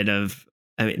was a bit of,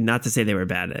 I mean, not to say they were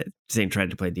bad at saying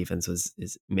tried to play defense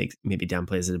maybe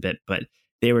downplays it a bit, but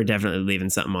they were definitely leaving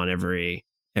something on every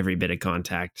bit of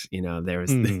contact. You know, there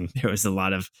was a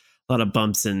lot of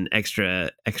bumps and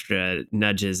extra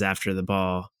nudges after the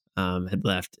ball had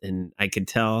left, and I could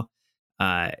tell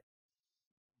that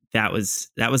was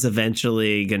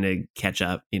eventually going to catch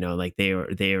up. You know, like they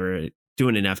were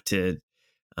doing enough to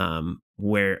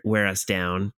wear us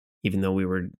down, even though we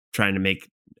were trying to make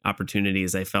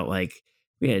opportunities. I felt like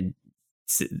they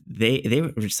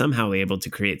were somehow able to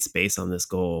create space on this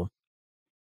goal,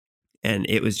 and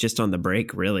it was just on the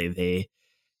break. Really,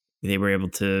 they were able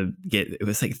to get, it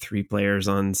was like 3 players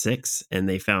on 6, and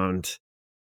they found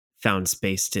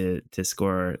space to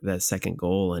score the second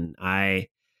goal. And I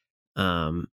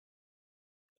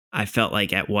felt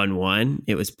like at 1-1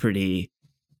 it was pretty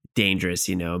dangerous,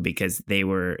 you know, because they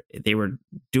were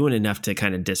doing enough to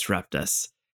kind of disrupt us.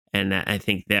 And I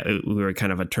think that we were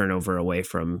kind of a turnover away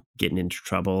from getting into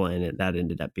trouble, and that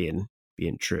ended up being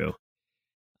true.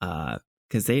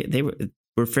 Because they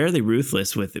were fairly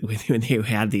ruthless with when they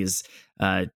had these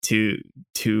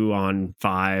 2 on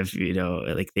 5, you know,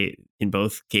 like they, in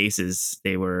both cases,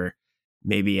 they were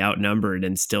maybe outnumbered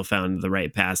and still found the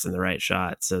right pass and the right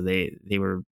shot. So they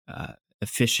were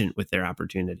efficient with their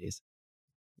opportunities.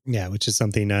 Yeah, which is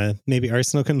something maybe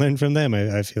Arsenal can learn from them.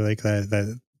 I feel like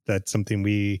that's something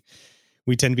we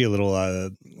tend to be a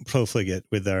little profligate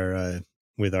with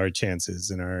our chances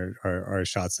and our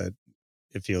shots. That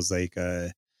it feels like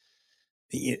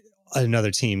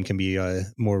another team can be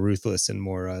more ruthless and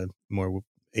more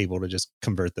able to just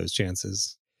convert those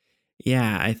chances.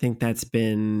 Yeah, I think that's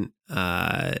been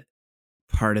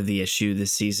part of the issue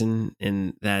this season,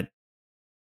 in that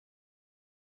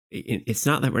it's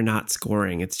not that we're not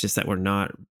scoring, it's just that we're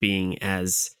not being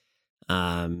as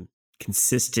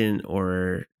consistent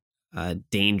or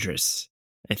dangerous,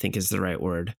 I think is the right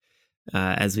word,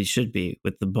 as we should be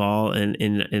with the ball. And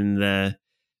in the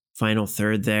final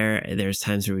third there's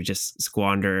times where we just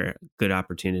squander good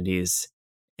opportunities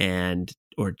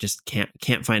or just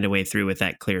can't find a way through with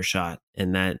that clear shot.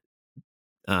 And that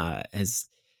has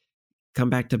come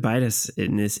back to bite us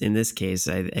in this case.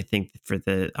 I think for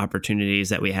the opportunities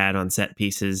that we had on set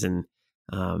pieces, and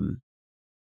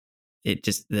it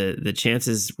just, the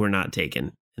chances were not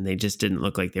taken, and they just didn't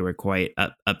look like they were quite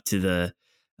up to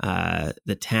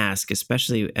the task,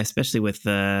 especially with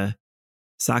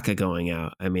Saka going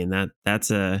out. I mean,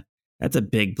 that's a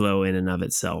big blow in and of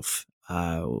itself,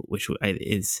 which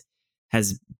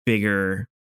has bigger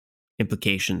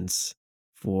implications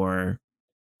for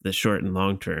the short and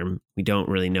long term. We don't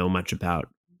really know much about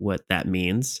what that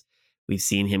means. We've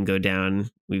seen him go down.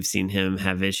 We've seen him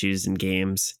have issues in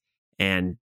games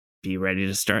and be ready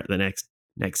to start the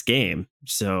next game.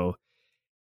 So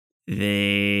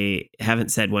they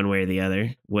haven't said one way or the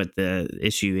other what the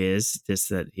issue is. Just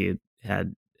that he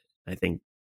had, I think,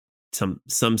 some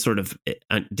sort of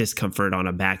discomfort on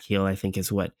a back heel, I think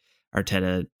is what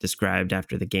Arteta described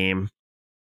after the game.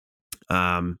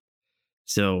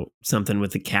 So something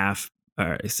with the calf,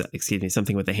 or excuse me,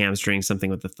 something with the hamstring, something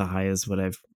with the thigh is what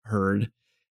I've heard.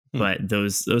 But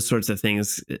those sorts of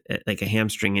things, like a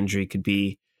hamstring injury, could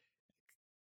be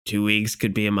 2 weeks,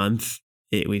 could be a month.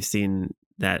 We've seen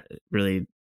that really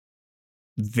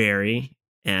vary,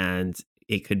 and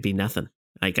it could be nothing.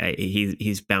 Like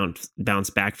he's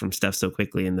bounced back from stuff so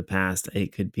quickly in the past.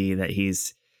 It could be that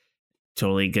he's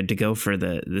totally good to go for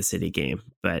the City game,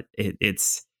 but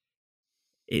it's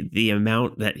the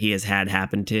amount that he has had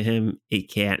happen to him.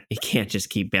 It can't just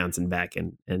keep bouncing back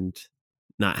and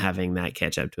not having that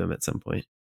catch up to him at some point.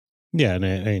 Yeah,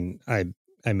 and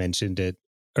I mentioned it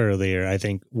earlier. I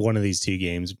think one of these 2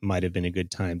 games might have been a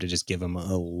good time to just give him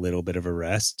a little bit of a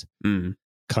rest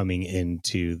coming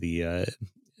into the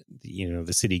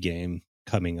City game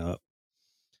coming up.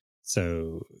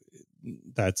 So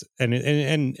that's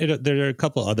and there are a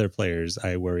couple other players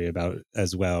I worry about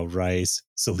as well. Rice,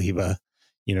 Saliba,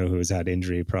 who has had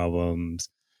injury problems.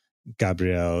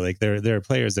 Gabriel. Like there are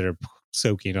players that are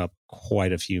soaking up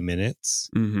quite a few minutes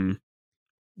Mm-hmm.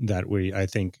 that I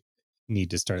think need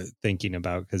to start thinking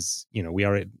about, because we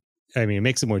already. I mean, it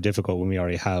makes it more difficult when we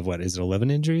already have, what is it,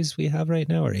 11 injuries we have right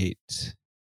now, or 8?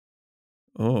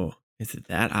 Oh, is it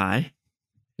that high?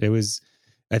 It was,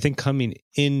 I think, coming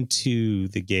into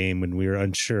the game when we were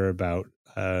unsure about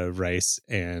Rice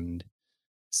and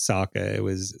Saka. It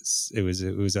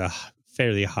was a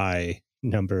fairly high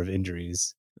number of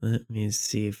injuries. Let me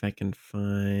see if I can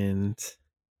find.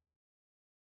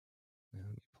 Let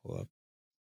me pull up.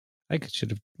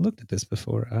 Should have looked at this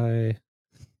before I.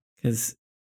 Because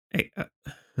so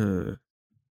All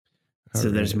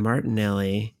there's right.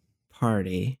 Martinelli,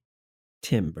 Party,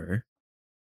 Timber.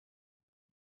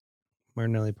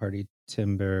 Martinelli, Party,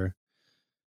 Timber.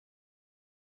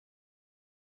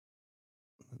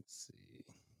 Let's see.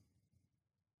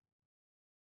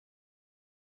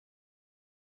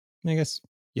 I guess,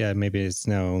 yeah, maybe it's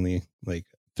now only like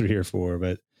 3 or 4,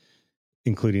 but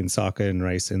including Saka and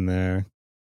Rice in there.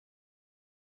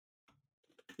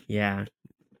 Yeah,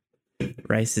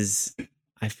 Rice is.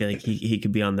 I feel like he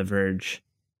could be on the verge.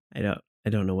 I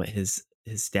don't know what his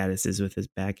status is with his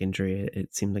back injury.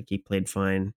 It seemed like he played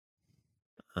fine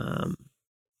um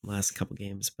last couple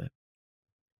games, but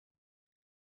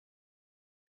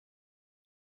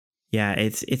yeah,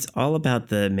 it's all about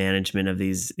the management of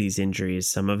these injuries.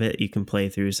 Some of it you can play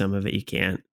through, some of it you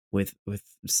can't. With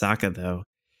Saka though,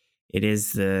 it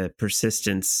is the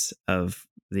persistence of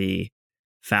the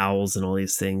fouls and all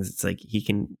these things. It's like he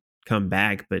can come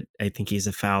back, but I think he's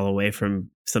a foul away from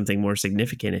something more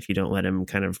significant if you don't let him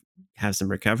kind of have some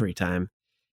recovery time.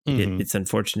 Mm-hmm. It's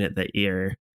unfortunate that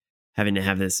you're having to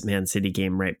have this Man City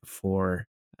game right before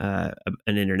an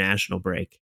international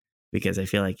break, because I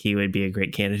feel like he would be a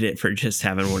great candidate for just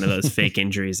having one of those fake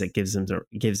injuries that gives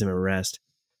him a rest.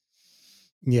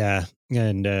 Yeah,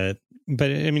 and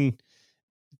but I mean,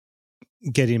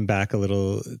 getting back a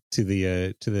little to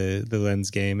the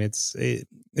Lens game, is it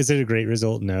a great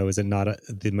result? No. Is it not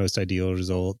the most ideal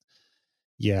result?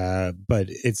 Yeah, but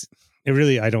it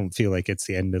really, I don't feel like it's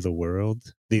the end of the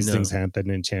world. These things No, happen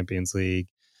in Champions League.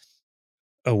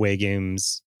 Away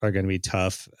games are going to be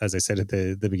tough. As I said at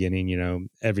the beginning,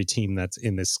 every team that's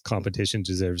in this competition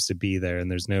deserves to be there,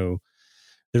 and there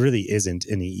really isn't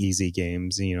any easy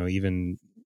games. Even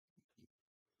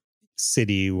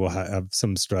City will have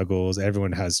some struggles.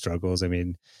 Everyone has struggles. I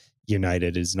mean,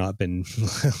 United has not been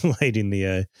lighting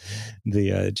the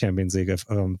Champions League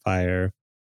on fire.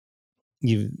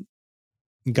 You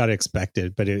got to expect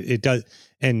it, but it does.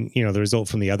 And the result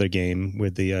from the other game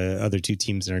with the other two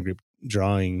teams in our group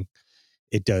drawing,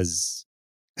 it does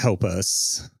help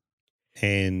us,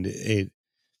 and it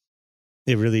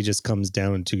really just comes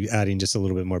down to adding just a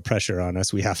little bit more pressure on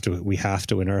us. We have to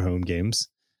win our home games,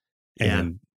 yeah,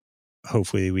 and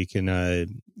hopefully we can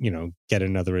get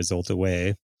another result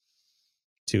away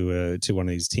to one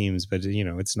of these teams. But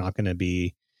it's not going to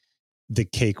be the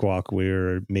cakewalk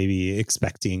we're maybe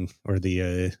expecting, or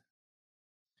the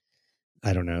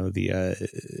I don't know, the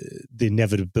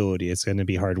inevitability. It's going to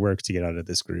be hard work to get out of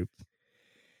this group.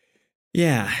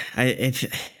 yeah.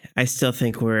 I still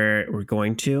think we're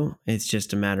going to. It's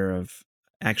just a matter of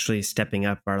actually stepping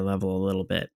up our level a little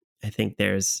bit. I think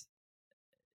there's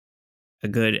a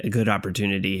good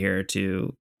opportunity here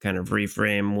to kind of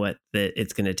reframe what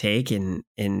it's going to take. And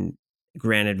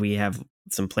granted, we have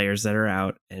some players that are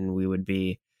out, and we would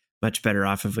be much better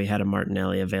off if we had a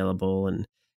Martinelli available and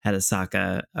had a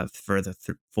Saka for the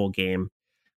full game.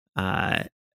 Uh,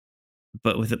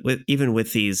 but with even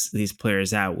with these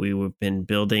players out, we've been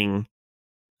building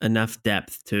enough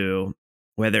depth to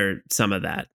weather some of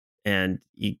that. And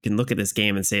you can look at this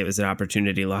game and say it was an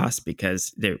opportunity lost,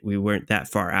 because we weren't that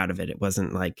far out of it. It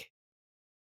wasn't like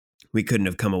we couldn't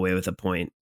have come away with a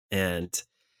point. And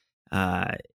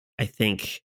uh, I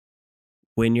think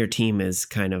when your team is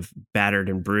kind of battered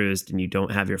and bruised and you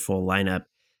don't have your full lineup,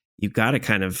 you've got to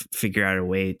kind of figure out a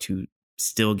way to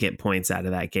still get points out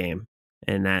of that game.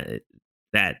 And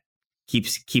that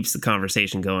keeps the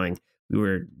conversation going. We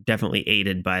were definitely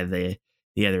aided by the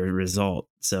other result.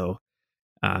 So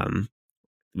um,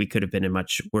 we could have been in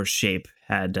much worse shape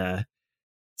had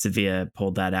Sevilla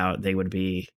pulled that out. They would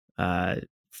be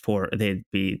they'd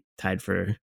be tied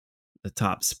for the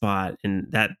top spot,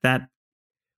 and that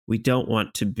we don't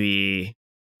want to be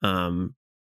um,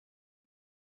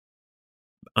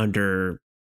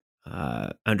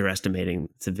 underestimating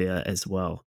Sevilla as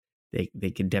well.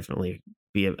 They could definitely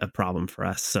be a problem for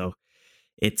us. So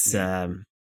it's Yeah.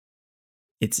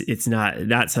 it's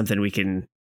not something we can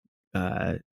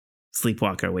uh,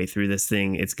 sleepwalk our way through this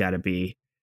thing. It's got to be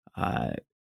uh,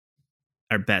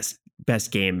 our best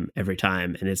game every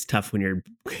time, and it's tough when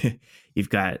you've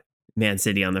got Man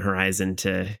City on the horizon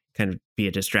to kind of be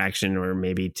a distraction, or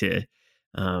maybe to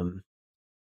um,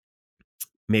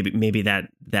 maybe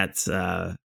that's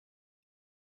the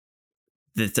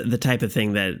type of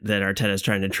thing that Arteta is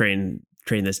trying to train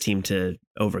this team to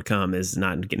overcome, is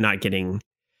not getting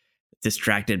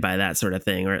distracted by that sort of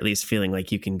thing, or at least feeling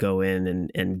like you can go in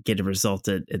and get a result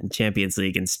in Champions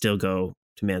League and still go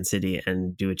to Man City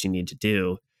and do what you need to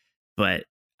do. But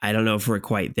I don't know if we're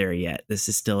quite there yet. This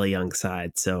is still a young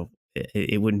side, so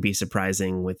it wouldn't be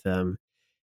surprising with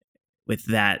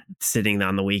that sitting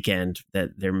on the weekend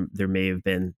that there may have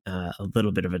been a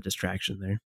little bit of a distraction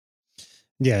there.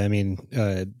 Yeah, I mean,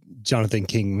 Jonathan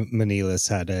King Manilas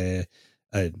had a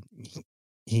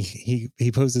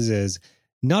he poses as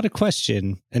not a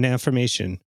question, an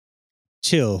affirmation.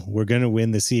 Chill, we're gonna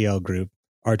win the CL group.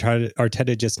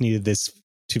 Arteta just needed this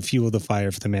to fuel the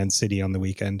fire for the Man City on the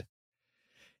weekend.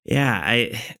 Yeah,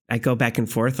 I go back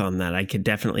and forth on that. I could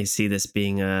definitely see this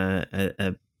being a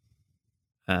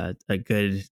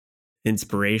good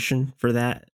inspiration for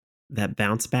that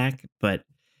bounce back, but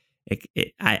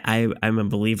I'm a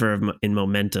believer in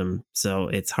momentum, so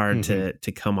it's hard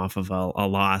to come off of a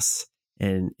loss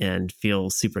and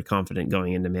feel super confident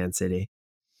going into Man City.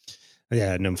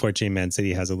 Yeah, and unfortunately, Man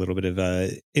City has a little bit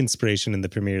of inspiration in the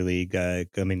Premier League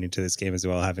coming into this game as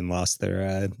well, having lost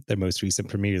their most recent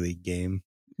Premier League game.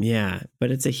 Yeah,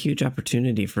 but it's a huge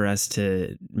opportunity for us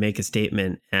to make a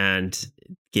statement and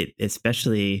get,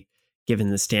 especially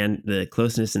given the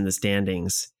closeness in the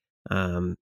standings.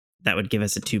 Um, that would give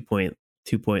us a 2 point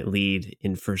lead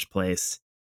in first place.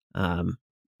 Well,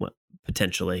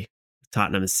 potentially,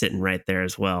 Tottenham is sitting right there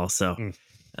as well. So,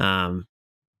 um,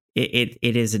 it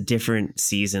is a different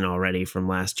season already from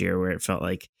last year, where it felt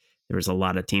like there was a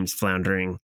lot of teams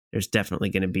floundering. There's definitely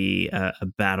going to be a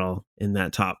battle in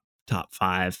that top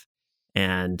five,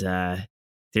 and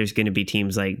there's going to be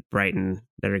teams like Brighton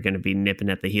that are going to be nipping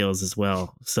at the heels as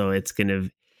well. So it's gonna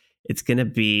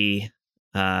be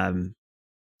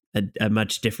a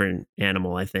much different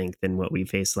animal, I think, than what we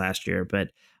faced last year. But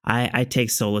I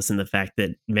take solace in the fact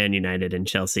that Man United and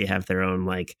Chelsea have their own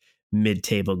like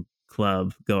mid-table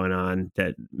club going on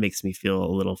that makes me feel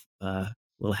a little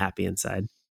happy inside.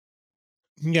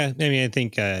 Yeah, I mean, I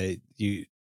think you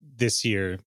this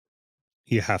year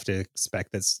you have to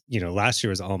expect that's last year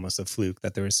was almost a fluke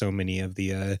that there were so many of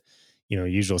the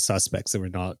usual suspects that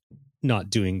were not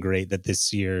doing great. That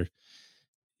this year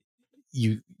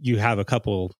you have a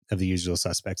couple of the usual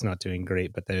suspects not doing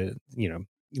great, but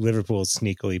Liverpool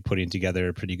sneakily putting together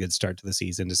a pretty good start to the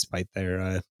season despite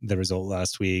their result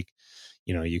last week.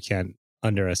 You can't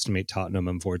underestimate Tottenham,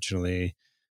 unfortunately.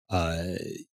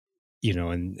 And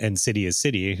City is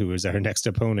City, who is our next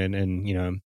opponent,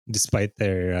 and despite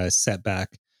their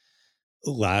setback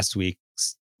last week,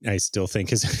 I still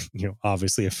think is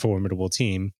obviously a formidable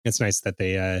team. It's nice that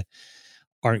they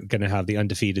aren't going to have the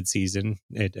undefeated season.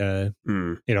 It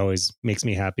always makes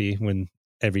me happy when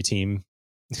every team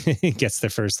gets their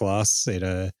first loss. It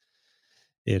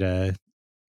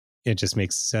just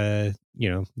makes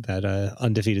that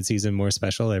undefeated season more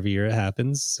special every year it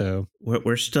happens. So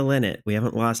we're still in it. We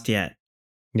haven't lost yet.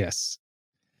 Yes.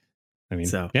 I mean,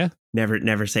 so yeah.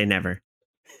 Never say never.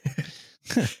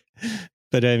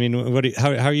 But I mean,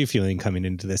 how are you feeling coming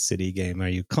into this City game? Are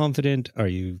you confident? Are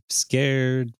you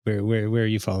scared? Where are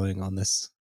you falling on this?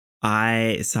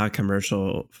 I saw a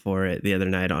commercial for it the other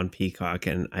night on Peacock,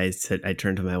 and I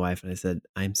turned to my wife and I said,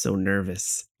 "I'm so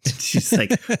nervous." She's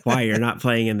like, "Why? You're not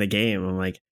playing in the game." I'm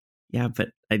like, "Yeah, but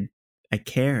I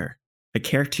care. I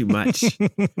care too much.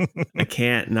 I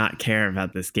can't not care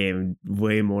about this game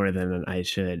way more than I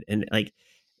should." And like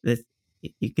this,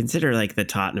 you consider like the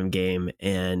Tottenham game,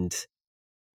 and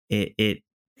it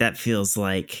that feels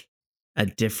like a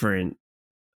different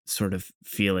sort of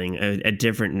feeling, a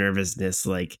different nervousness.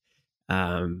 Like,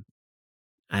 I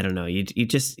don't know. You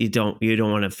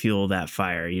don't want to fuel that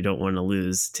fire. You don't want to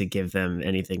lose to give them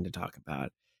anything to talk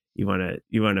about. You want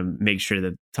to make sure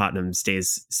that Tottenham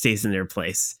stays in their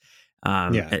place.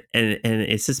 Yeah. And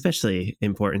it's especially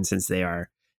important since they are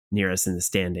near us in the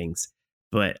standings.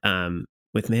 But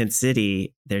with Man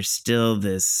City, there's still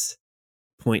this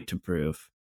point to prove.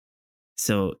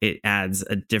 So it adds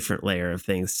a different layer of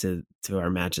things to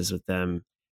our matches with them.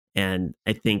 And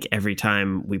I think every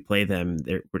time we play them,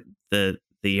 the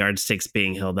yardstick's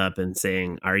being held up and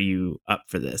saying, "Are you up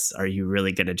for this? Are you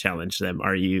really going to challenge them?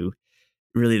 Are you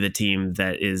really the team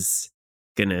that is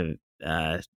going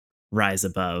to rise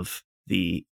above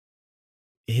the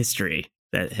history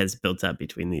that has built up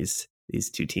between these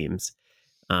two teams?"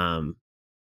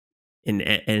 and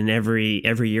every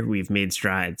year we've made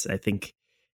strides. I think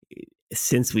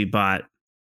since we bought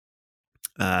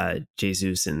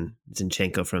Jesus and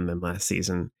Zinchenko from them last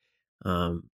season,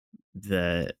 um,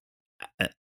 the uh,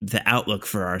 the outlook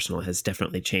for Arsenal has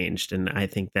definitely changed, and I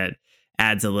think that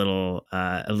adds a little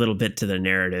bit to the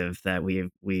narrative that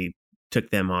we took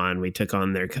them on. We took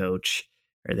on their coach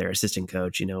or their assistant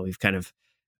coach. You know, we've kind of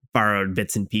borrowed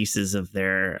bits and pieces of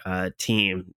their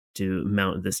team to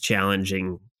mount this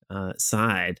challenging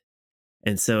side.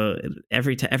 And so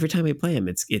every time we play him,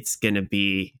 it's gonna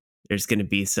be there's gonna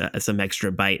be some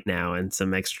extra bite now and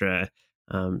some extra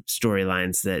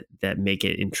storylines that make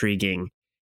it intriguing,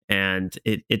 and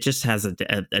it just has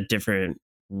a different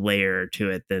layer to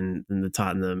it than the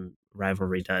Tottenham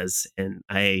rivalry does. And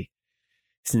I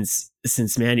since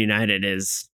Man United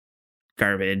is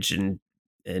garbage and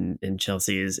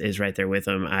Chelsea is right there with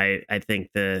them. I think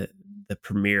the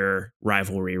premier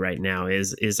rivalry right now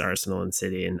is Arsenal and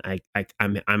City, and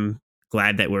I'm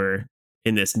glad that we're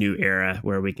in this new era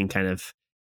where we can kind of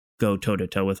go toe to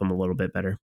toe with them a little bit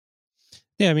better.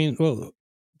 Yeah, I mean, well,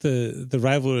 the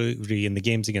rivalry in the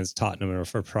games against Tottenham are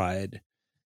for pride,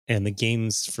 and the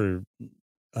games for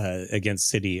against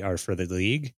City are for the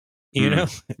league. You know,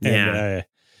 and Yeah,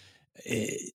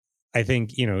 I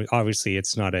think, obviously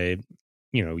it's not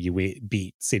you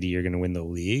beat City, you're going to win the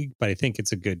league, but I think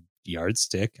it's a good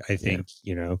yardstick. I yeah. think,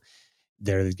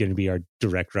 they're going to be our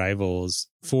direct rivals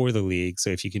for the league.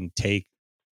 So if you can take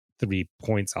 3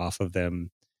 points off of them,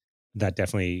 that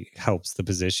definitely helps the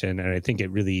position. And I think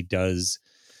it really does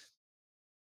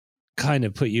kind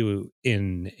of put you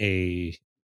in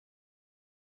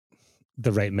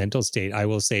the right mental state. I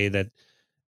will say that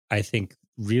I think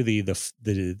really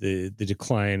the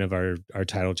decline of our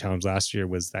title challenge last year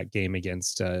was that game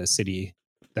against City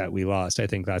that we lost. I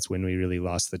think that's when we really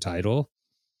lost the title.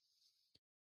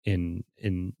 In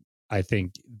I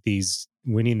think these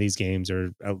winning these games,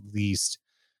 or at least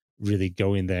really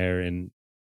going there and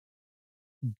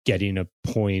getting a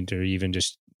point, or even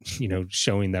just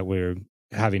showing that we're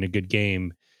having a good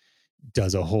game,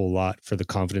 does a whole lot for the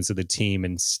confidence of the team,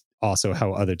 and also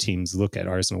how other teams look at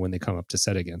Arsenal when they come up to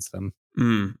set against them.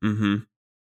 Mm-hmm.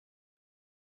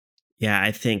 Yeah,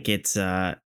 I think it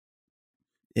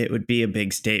would be a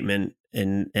big statement,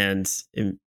 and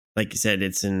like you said,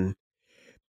 it's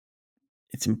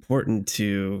important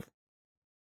to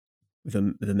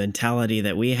the mentality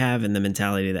that we have and the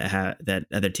mentality that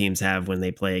other teams have when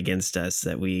they play against us.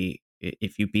 That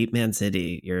if you beat Man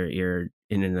City, you're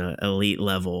in an elite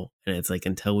level, and it's like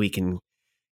until we can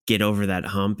get over that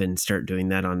hump and start doing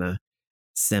that on a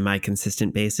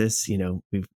semi-consistent basis,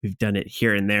 we've done it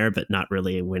here and there, but not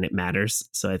really when it matters.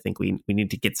 So I think we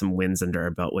need to get some wins under our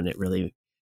belt when it really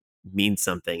means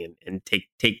something, and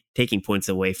taking points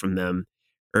away from them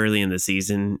early in the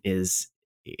season is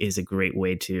a great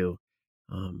way to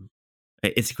um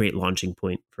it's a great launching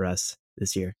point for us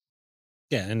this year.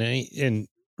 Yeah, and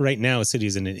right now City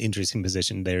is in an interesting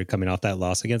position. They're coming off that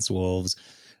loss against Wolves.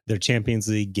 Their Champions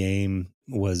League game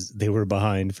they were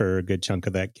behind for a good chunk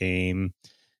of that game.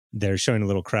 They're showing a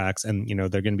little cracks, and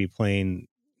they're going to be playing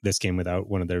this game without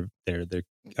one of their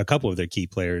a couple of their key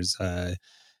players, uh,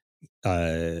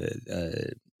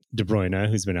 De Bruyne,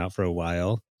 who's been out for a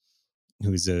while,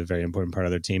 who's a very important part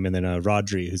of their team, and then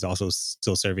Rodri, who's also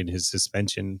still serving his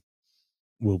suspension,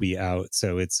 will be out.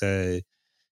 So it's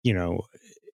you know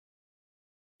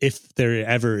if there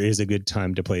ever is a good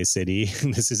time to play City,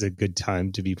 this is a good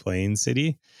time to be playing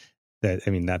City.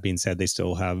 That being said, they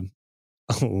still have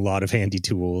a lot of handy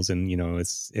tools, and Yeah.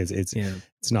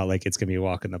 it's not like it's gonna be a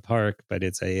walk in the park, but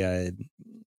it's a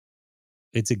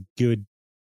good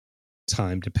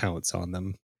time to pounce on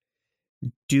them.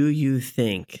 Do you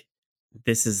think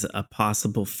this is a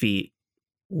possible feat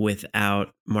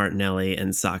without Martinelli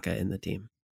and Saka in the team?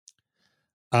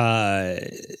 Uh,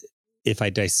 if I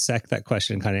dissect that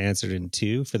question, kind of answered in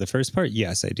two. For the first part,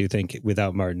 yes, I do think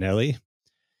without Martinelli,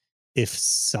 if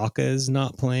Saka is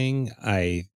not playing,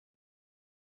 I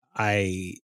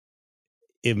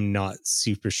am not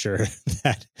super sure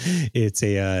that it's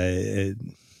a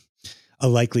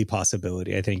likely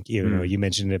possibility. I think Mm. you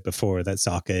mentioned it before that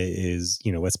Saka is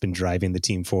what's been driving the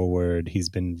team forward. He's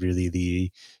been really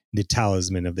the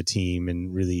talisman of the team,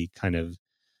 and really kind of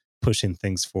pushing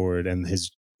things forward. And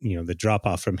his the drop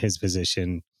off from his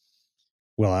position,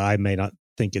 well, I may not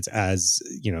think it's as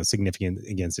significant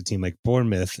against a team like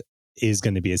Bournemouth, is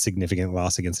going to be a significant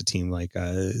loss against a team like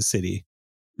City.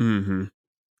 Hmm.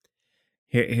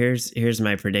 Here's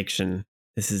my prediction.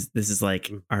 This is like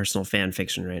Mm. Arsenal fan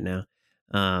fiction right now.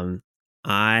 Um,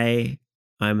 I'm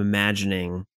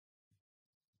imagining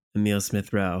Emil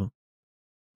Smith Rowe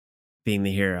being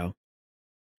the hero,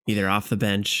 either off the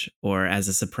bench or as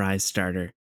a surprise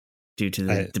starter due to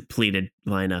the depleted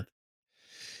lineup.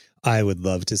 I would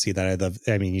love to see that.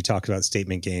 I mean, you talk about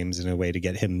statement games in a way to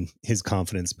get him his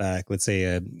confidence back. Let's say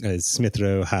a Smith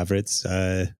Rowe Havertz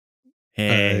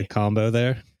combo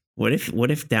there. What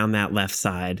if down that left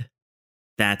side,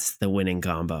 that's the winning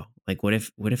combo? Like what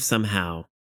if somehow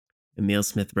Emil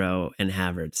Smith Rowe and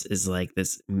Havertz is like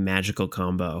this magical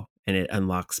combo and it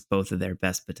unlocks both of their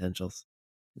best potentials?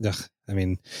 Ugh, I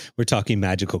mean, we're talking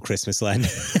magical Christmas land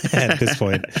at this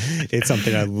point. It's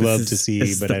something I'd love to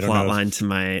see, but I don't know. Plot line to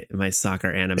my soccer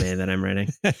anime that I'm writing.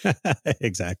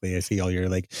 Exactly. I see all your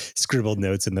like scribbled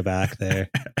notes in the back there.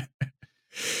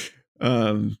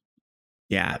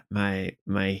 Yeah, my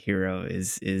hero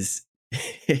is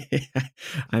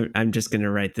I'm just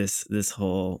gonna write this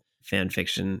whole fan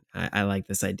fiction. I like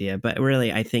this idea, but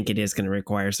really I think it is going to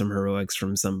require some heroics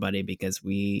from somebody because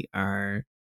we are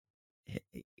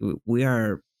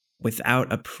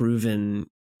without a proven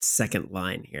second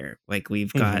line here. Like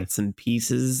we've got some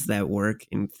pieces that work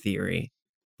in theory,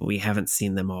 but we haven't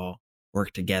seen them all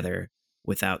work together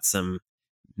without some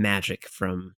magic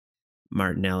from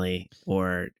Martinelli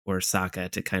or Saka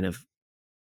to kind of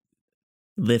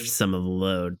lift some of the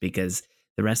load, because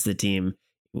the rest of the team,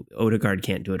 Odegaard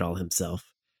can't do it all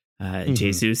himself.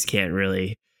 Jesus can't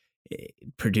really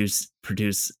produce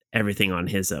everything on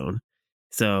his own.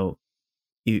 So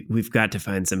we've got to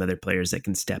find some other players that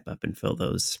can step up and fill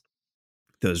those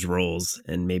roles.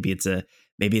 And maybe it's an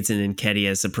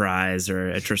Nketiah surprise or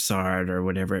a Trossard or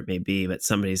whatever it may be, but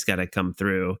somebody's got to come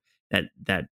through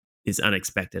that is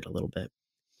unexpected a little bit.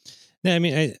 Yeah, I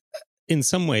mean, in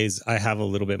some ways, I have a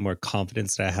little bit more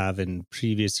confidence that I have in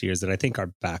previous years that I think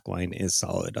our backline is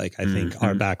solid. Like, I think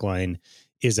our backline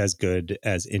is as good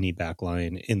as any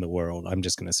backline in the world. I'm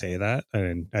just going to say that.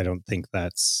 And I don't think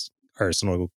that's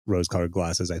Arsenal rose-colored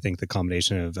glasses. I think the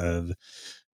combination of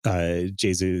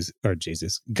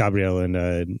Gabriel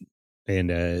and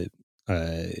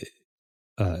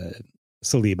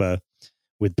Saliba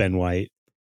with Ben White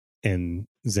and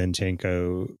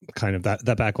Zinchenko, kind of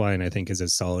that back line, I think, is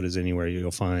as solid as anywhere you'll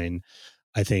find.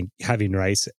 I think having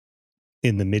Rice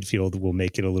in the midfield will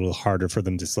make it a little harder for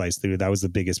them to slice through. That was the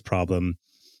biggest problem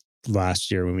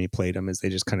last year when we played them, is they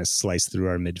just kind of sliced through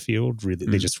our midfield. Really,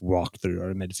 they just walked through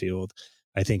our midfield.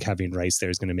 I think having Rice there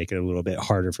is going to make it a little bit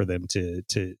harder for them to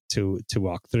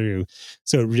walk through.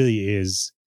 So it really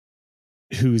is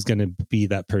who's going to be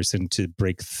that person to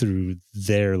break through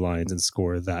their lines and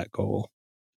score that goal.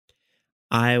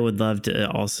 I would love to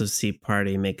also see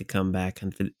Partey make a comeback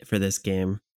for this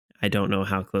game. I don't know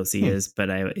how close he is, but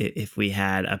if we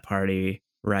had a Partey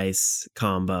Rice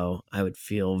combo, I would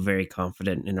feel very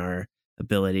confident in our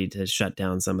ability to shut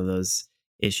down some of those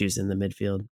issues in the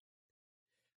midfield.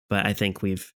 But I think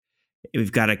we've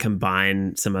got to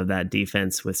combine some of that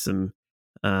defense with some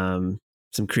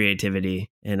creativity,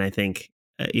 and I think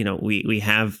we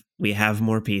have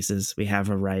more pieces. We have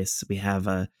a Rice, we have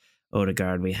a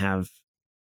Odegaard, we have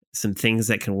some things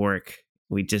that can work.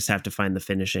 We just have to find the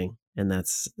finishing, and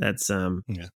that's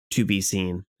to be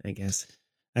seen, I guess.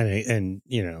 And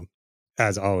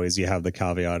as always, you have the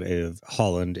caveat of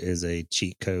Haaland is a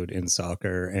cheat code in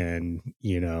soccer, and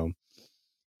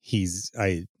it's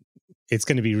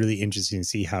going to be really interesting to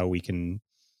see how we can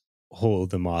hold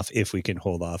them off, if we can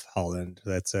hold off Haaland.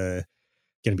 That's going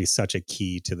to be such a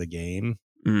key to the game.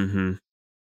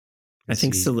 I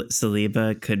think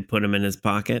Saliba could put him in his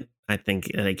pocket. I think,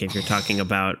 like, if you're talking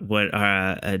about what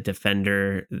a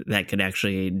defender that could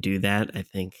actually do that, I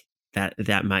think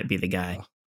that might be the guy.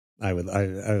 I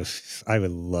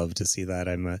would love to see that.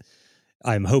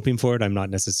 I'm hoping for it. I'm not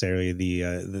necessarily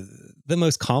the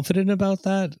most confident about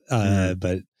that,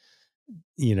 but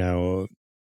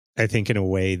I think in a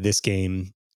way, this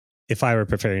game, if I were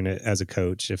preparing it as a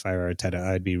coach, if I were Arteta,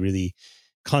 I'd be really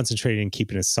concentrating on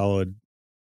keeping a solid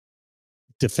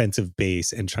defensive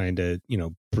base and trying to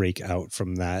break out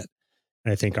from that.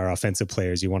 And I think our offensive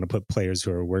players, you want to put players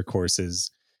who are workhorses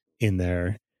in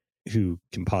there who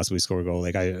can possibly score a goal.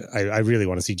 Like I really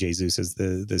want to see Jesus as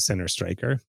the center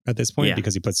striker at this point,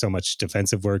 because he puts so much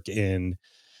defensive work in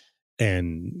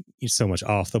and so much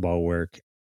off the ball work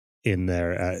in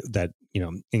there that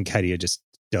Nketiah just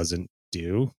doesn't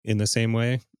do in the same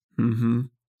way.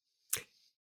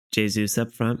 Jesus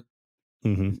up front.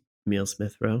 Emil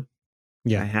Smith Rowe.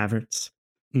 Yeah. Kai Havertz.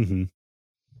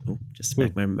 Oh, just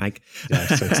smack my mic. Yeah,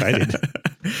 I'm so excited.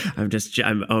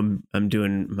 I'm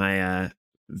doing my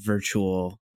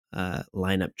virtual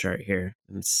lineup chart here.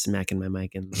 I'm smacking my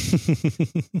mic in.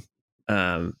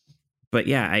 But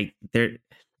yeah,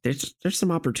 there's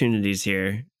some opportunities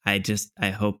here. I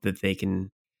hope that they can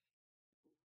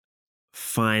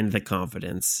find the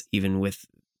confidence even with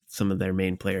some of their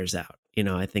main players out.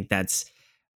 I think that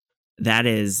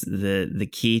is the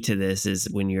key to this, is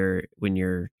when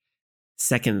your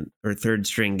second or third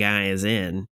string guy is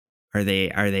in, are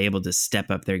they able to step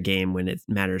up their game when it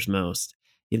matters most?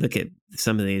 You look at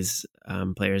some of these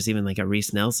players, even like a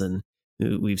Reese Nelson,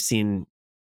 who we've seen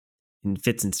in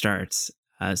fits and starts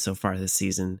so far this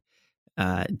season.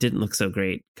 Didn't look so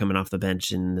great coming off the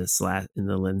bench in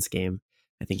the Lens game.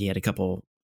 I think he had a couple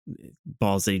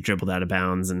balls that he dribbled out of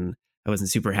bounds, and I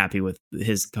wasn't super happy with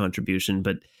his contribution.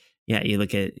 But yeah, you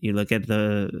look at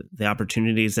the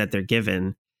opportunities that they're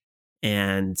given,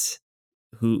 and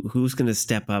who's going to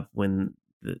step up when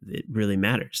it really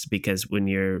matters. Because when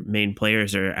your main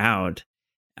players are out,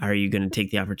 are you going to take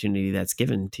the opportunity that's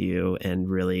given to you and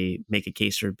really make a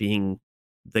case for being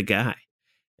the guy?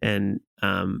 And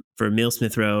for Emil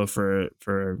Smith Rowe, for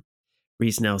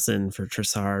Reese Nelson, for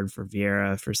Trossard, for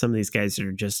Vieira, for some of these guys that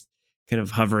are just kind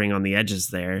of hovering on the edges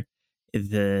there,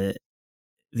 the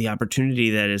opportunity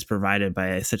that is provided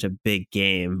by such a big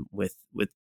game with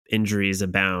injuries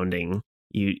abounding,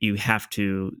 you have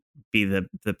to be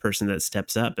the person that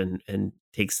steps up and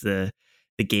takes the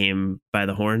game by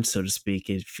the horns, so to speak.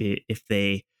 If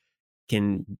they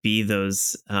can be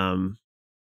those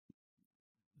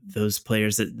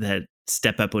players that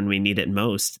step up when we need it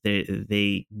most,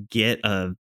 they get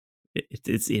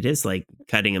it is like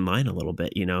cutting in line a little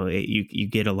bit. You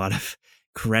get a lot of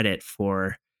credit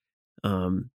for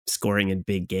scoring in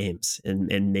big games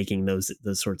and making those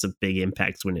sorts of big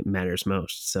impacts when it matters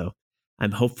most. So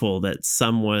I'm hopeful that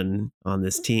someone on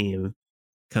this team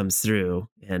comes through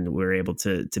and we're able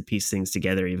to piece things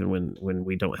together even when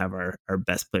we don't have our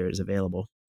best players available.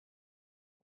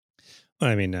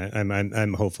 I mean,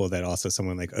 I'm hopeful that also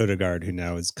someone like Odegaard, who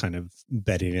now is kind of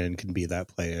betting in, can be that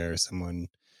player.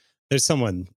 There's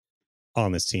someone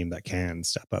on this team that can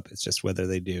step up. It's just whether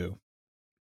they do.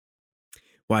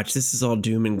 Watch, this is all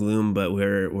doom and gloom, but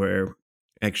we're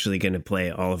actually going to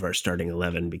play all of our starting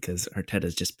 11 because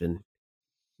Arteta's just been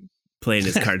playing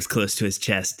his cards close to his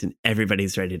chest and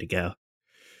everybody's ready to go.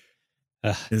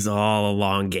 This is all a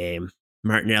long game.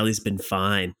 Martinelli's been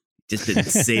fine. Just been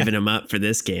saving him up for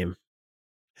this game.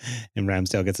 And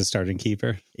Ramsdale gets a starting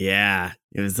keeper. Yeah,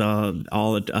 it was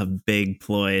all a big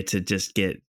ploy to just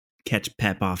catch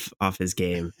Pep off his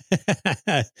game.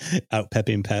 Out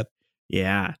pepping Pep.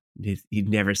 Yeah, you'd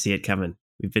never see it coming.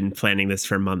 We've been planning this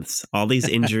for months. All these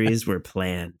injuries were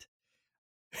planned.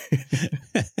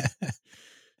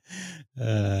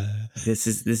 This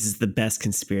is the best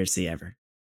conspiracy ever.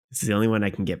 This is the only one I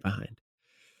can get behind.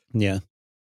 Yeah.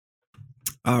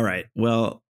 All right.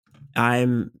 Well,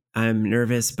 I'm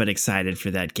nervous but excited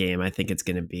for that game. I think it's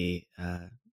going to be a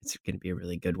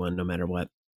really good one, no matter what.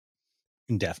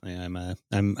 Definitely,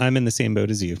 I'm in the same boat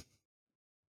as you.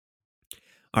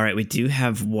 All right, we do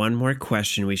have one more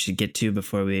question we should get to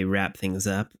before we wrap things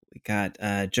up. We got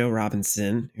Joe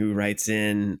Robinson, who writes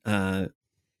in,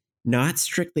 not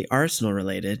strictly Arsenal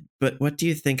related, but what do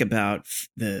you think about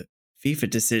the FIFA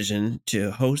decision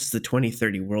to host the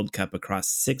 2030 World Cup across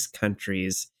 6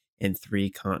 countries and 3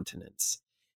 continents,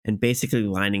 and basically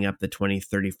lining up the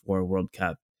 2034 World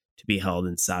Cup to be held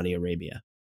in Saudi Arabia?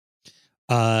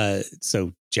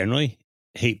 So generally,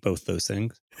 hate both those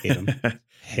things. Hate them.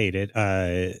 Hate it.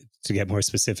 To get more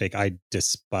specific, I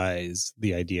despise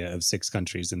the idea of 6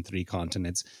 countries and 3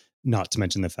 continents. Not to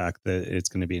mention the fact that it's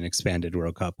going to be an expanded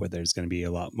World Cup where there's going to be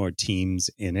a lot more teams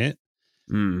in it.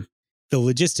 Mm. The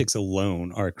logistics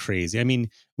alone are crazy. I mean,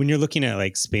 when you're looking at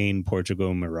like Spain,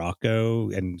 Portugal,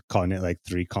 Morocco, and calling it like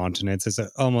 3 continents, it's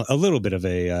almost a little bit of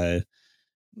a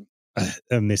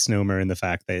misnomer in the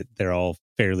fact that they're all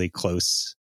fairly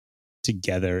close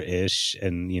together-ish,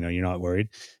 and you're not worried.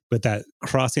 But that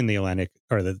crossing the Atlantic,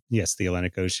 or the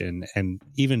Atlantic Ocean, and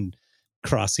even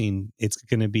crossing, it's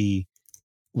going to be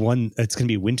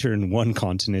winter in one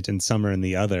continent and summer in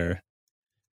the other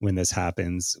when this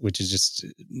happens, which is just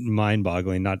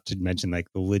mind-boggling, not to mention like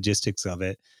the logistics of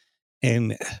it.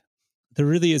 And there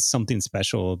really is something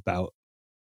special about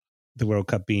the World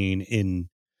Cup being in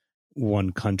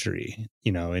one country,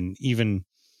 and even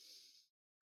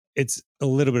it's a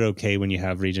little bit okay when you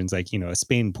have regions like, a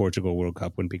Spain, Portugal World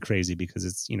Cup wouldn't be crazy because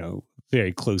it's,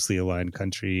 very closely aligned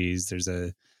countries. There's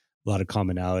a lot of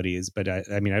commonalities, but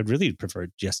I mean, I'd really prefer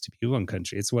it just to be one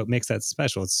country. It's what makes that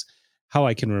special. It's how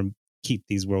I can keep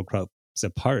these World Cups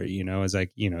apart, is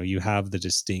like, you have the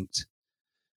distinct,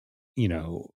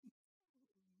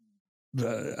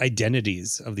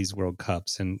 identities of these World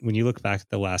Cups. And when you look back at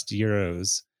the last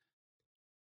Euros,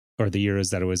 or the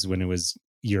Euros that it was when it was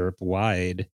Europe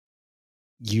wide,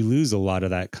 you lose a lot of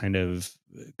that kind of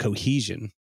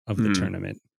cohesion of the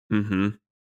tournament. Mm-hmm.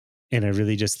 And I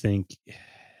really just think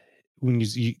when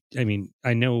I mean,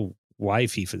 I know why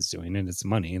FIFA's doing it. It's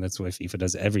money, and that's why FIFA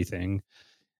does everything.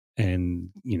 And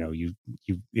you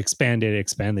expand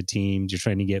the teams. You're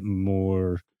trying to get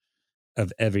more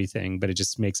of everything, but it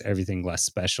just makes everything less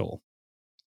special.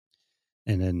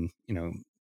 And then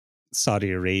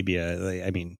Saudi Arabia,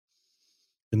 I mean,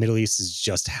 the Middle East has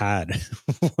just had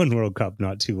one World Cup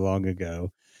not too long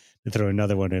ago. To throw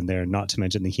another one in there, not to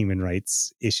mention the human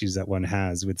rights issues that one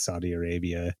has with Saudi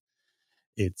Arabia.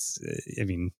 It's, I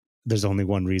mean, there's only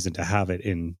one reason to have it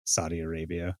in Saudi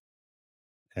Arabia,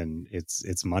 and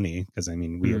it's money. Because I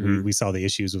mean, we saw the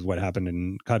issues with what happened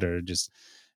in Qatar. Just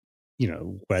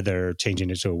weather,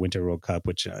 changing it to a Winter World Cup,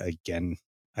 which again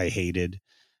I hated.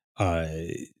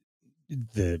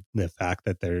 The fact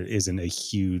that there isn't a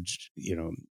huge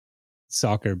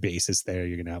soccer basis there.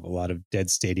 You're going to have a lot of dead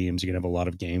stadiums. You're going to have a lot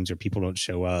of games where people don't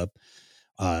show up.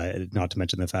 Not to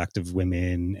mention the fact of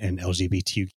women and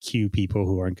LGBTQ people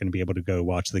who aren't going to be able to go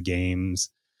watch the games.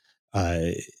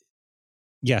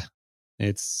 Yeah,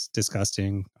 it's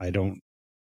disgusting. I'm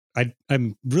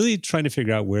really trying to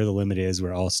figure out where the limit is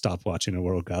where I'll stop watching a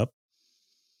World Cup.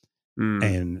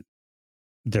 And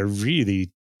they're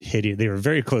really hitting. They were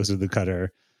very close with the Qatar,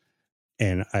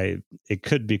 and it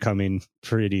could be coming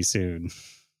pretty soon.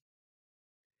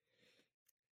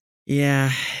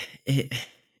 Yeah, and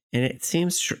it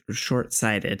seems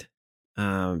short-sighted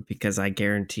because I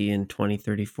guarantee in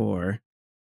 2034,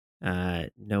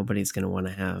 nobody's going to want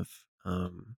to have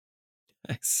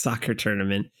a soccer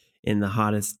tournament in the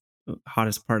hottest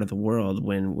part of the world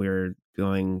when we're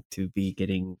going to be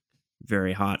getting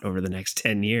very hot over the next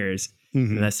 10 years.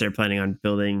 Unless they're planning on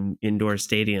building indoor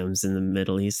stadiums in the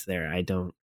Middle East there. I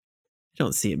don't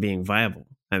see it being viable.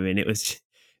 I mean, it was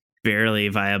barely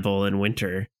viable in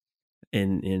winter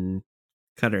in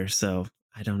Qatar, so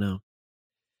I don't know.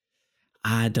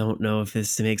 I don't know if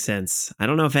this makes sense. I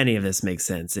don't know if any of this makes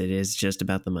sense. It is just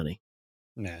about the money.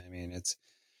 Nah, I mean,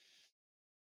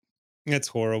 it's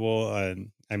horrible.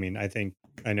 I mean,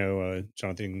 I know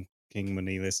Jonathan King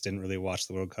Manilis didn't really watch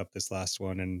the World Cup this last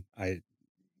one, and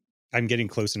I'm getting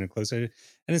closer and closer. And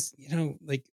it's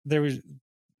like there was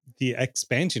the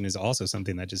expansion is also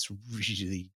something that just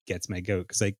really gets my goat,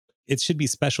 because like it should be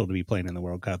special to be playing in the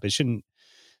World Cup. It shouldn't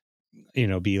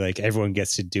be like everyone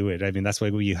gets to do it. I mean, that's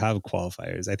why we have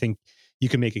qualifiers. I think you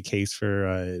can make a case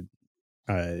for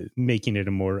making it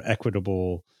a more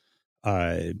equitable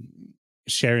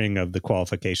sharing of the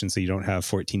qualification, so you don't have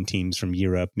 14 teams from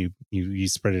Europe. You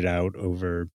spread it out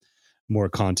over more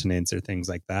continents or things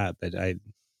like that. But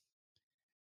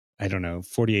I don't know,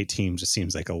 48 teams just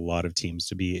seems like a lot of teams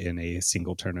to be in a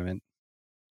single tournament.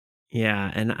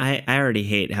 Yeah, and I already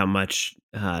hate how much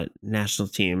national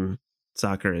team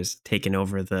soccer has taken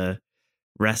over the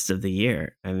rest of the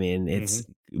year. I mean, it's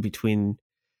between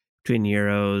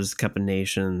Euros, Cup of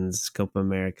Nations, Copa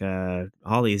America,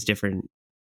 all these different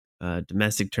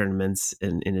domestic tournaments,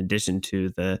 in addition to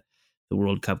the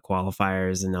World Cup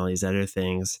qualifiers and all these other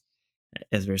things.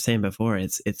 As we were saying before,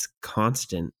 it's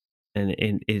constant, and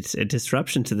it's a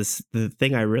disruption to the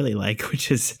thing I really like, which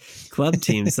is club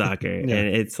team soccer. Yeah.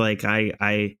 And it's like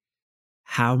I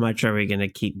how much are we going to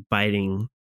keep biting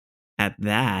at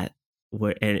that,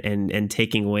 and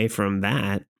taking away from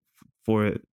that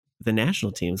for the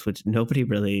national teams, which nobody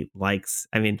really likes.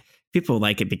 I mean, people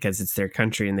like it because it's their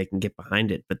country and they can get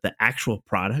behind it, but the actual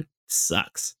product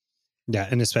sucks. Yeah,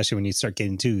 and especially when you start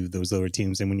getting to those lower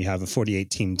teams, and when you have a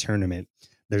 48 team tournament,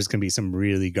 there's going to be some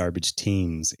really garbage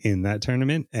teams in that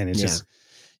tournament, and it's just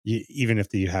even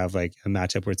if you have like a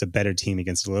matchup where it's a better team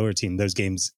against a lower team, those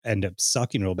games end up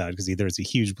sucking real bad because either it's a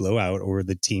huge blowout or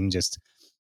the team just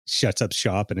shuts up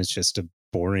shop and it's just a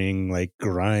boring like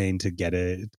grind to get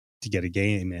a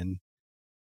game in.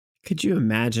 Could you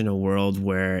imagine a world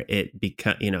where it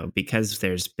because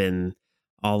there's been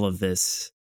all of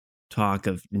this talk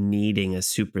of needing a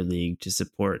super league to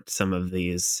support some of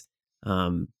these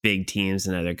big teams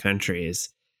in other countries?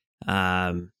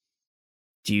 Do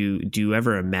you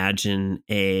ever imagine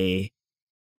a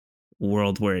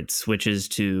world where it switches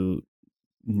to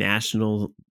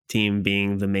national team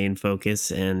being the main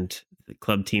focus and the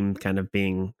club team kind of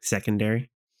being secondary?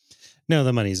 No,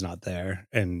 the money's not there.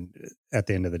 And at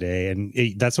the end of the day, and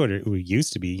that's what it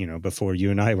used to be, before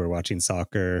you and I were watching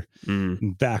soccer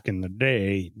back in the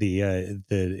day,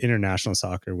 the international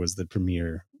soccer was the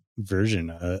premier version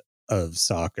of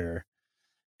soccer.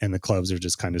 And the clubs are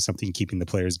just kind of something keeping the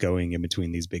players going in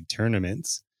between these big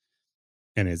tournaments.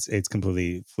 And it's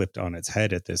completely flipped on its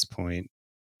head at this point.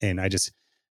 And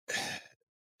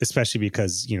especially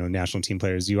because, national team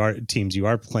players, you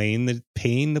are paying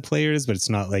the players, but it's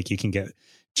not like you can get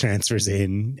transfers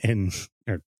in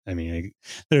there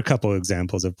are a couple of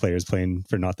examples of players playing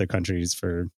for not their countries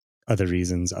for other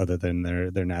reasons other than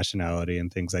their nationality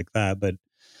and things like that. But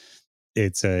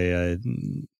it's a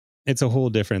whole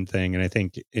different thing. And I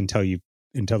think until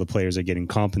the players are getting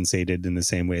compensated in the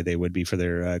same way they would be for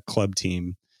their club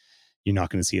team, you're not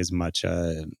going to see as much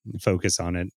focus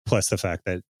on it. Plus the fact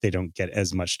that they don't get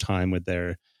as much time with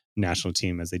their national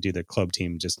team as they do their club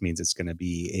team just means it's going to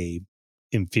be a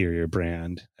inferior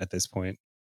brand at this point.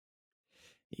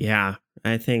 Yeah,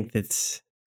 I think it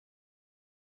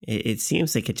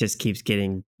seems like it just keeps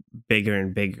getting bigger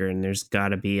and bigger, and there's got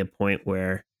to be a point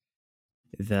where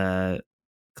the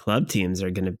club teams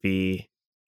are going to be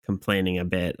complaining a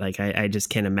bit. Like I just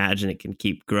can't imagine it can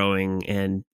keep growing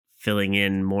and filling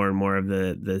in more and more of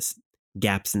the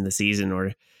gaps in the season,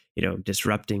 or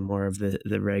disrupting more of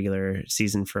the regular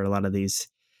season for a lot of these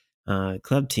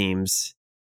club teams.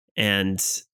 And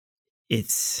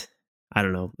it's, I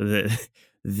don't know,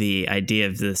 the idea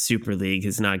of the Super League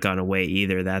has not gone away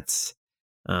either. That's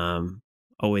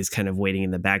always kind of waiting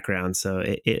in the background. So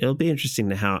it'll be interesting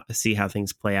to see how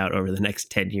things play out over the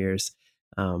next 10 years,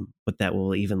 what that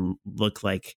will even look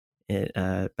like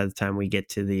by the time we get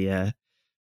to the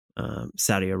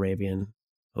Saudi Arabian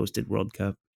hosted World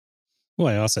Cup.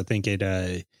 Well, I also think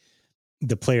the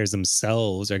players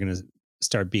themselves are going to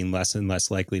start being less and less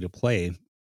likely to play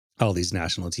all these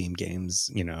national team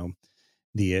games.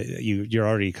 You're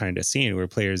already kind of seeing where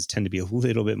players tend to be a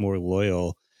little bit more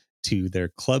loyal to their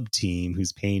club team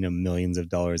who's paying them millions of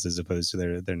dollars as opposed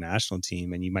to their national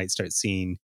team. And you might start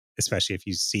seeing, especially if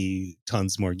you see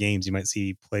tons more games, you might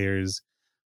see players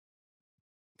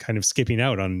kind of skipping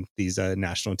out on these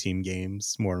national team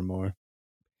games more and more.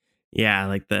 Yeah,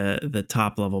 like the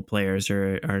top level players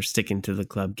are sticking to the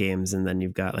club games, and then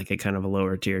you've got like a kind of a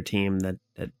lower tier team that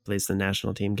plays the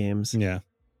national team games. Yeah.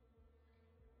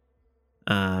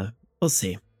 We'll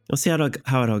see. We'll see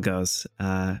how it all goes.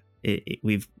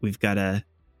 We've got a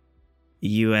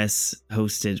U.S.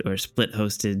 hosted or split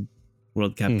hosted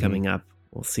World Cup coming up.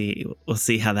 We'll see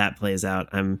how that plays out.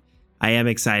 I am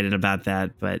excited about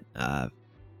that, but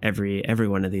every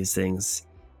one of these things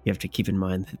you have to keep in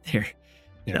mind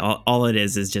that all it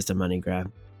is just a money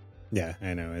grab. Yeah,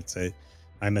 I know.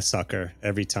 I'm a sucker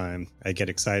every time. I get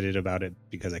excited about it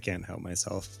because I can't help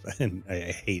myself, and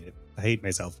I hate it. I hate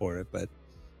myself for it, but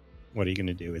what are you going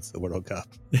to do? It's the World Cup.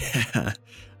 Yeah,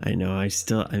 I know. I'm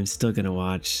still going to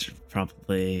watch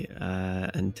probably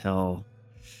until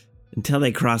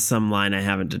they cross some line I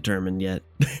haven't determined yet.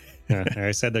 Yeah,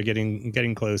 I said they're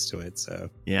getting close to it. So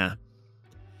yeah.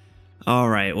 All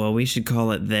right. Well, we should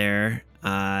call it there.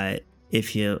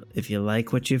 If you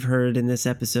like what you've heard in this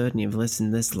episode and you've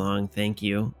listened this long, thank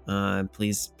you.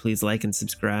 Please like and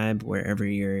subscribe wherever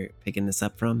you're picking this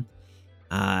up from.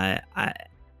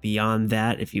 Beyond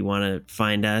that, if you want to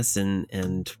find us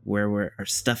and where our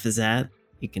stuff is at,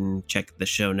 you can check the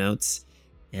show notes,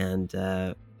 and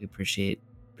we appreciate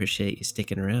you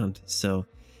sticking around. So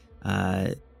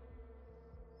I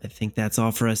think that's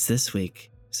all for us this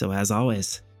week. So as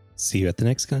always, see you at the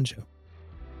next gun show.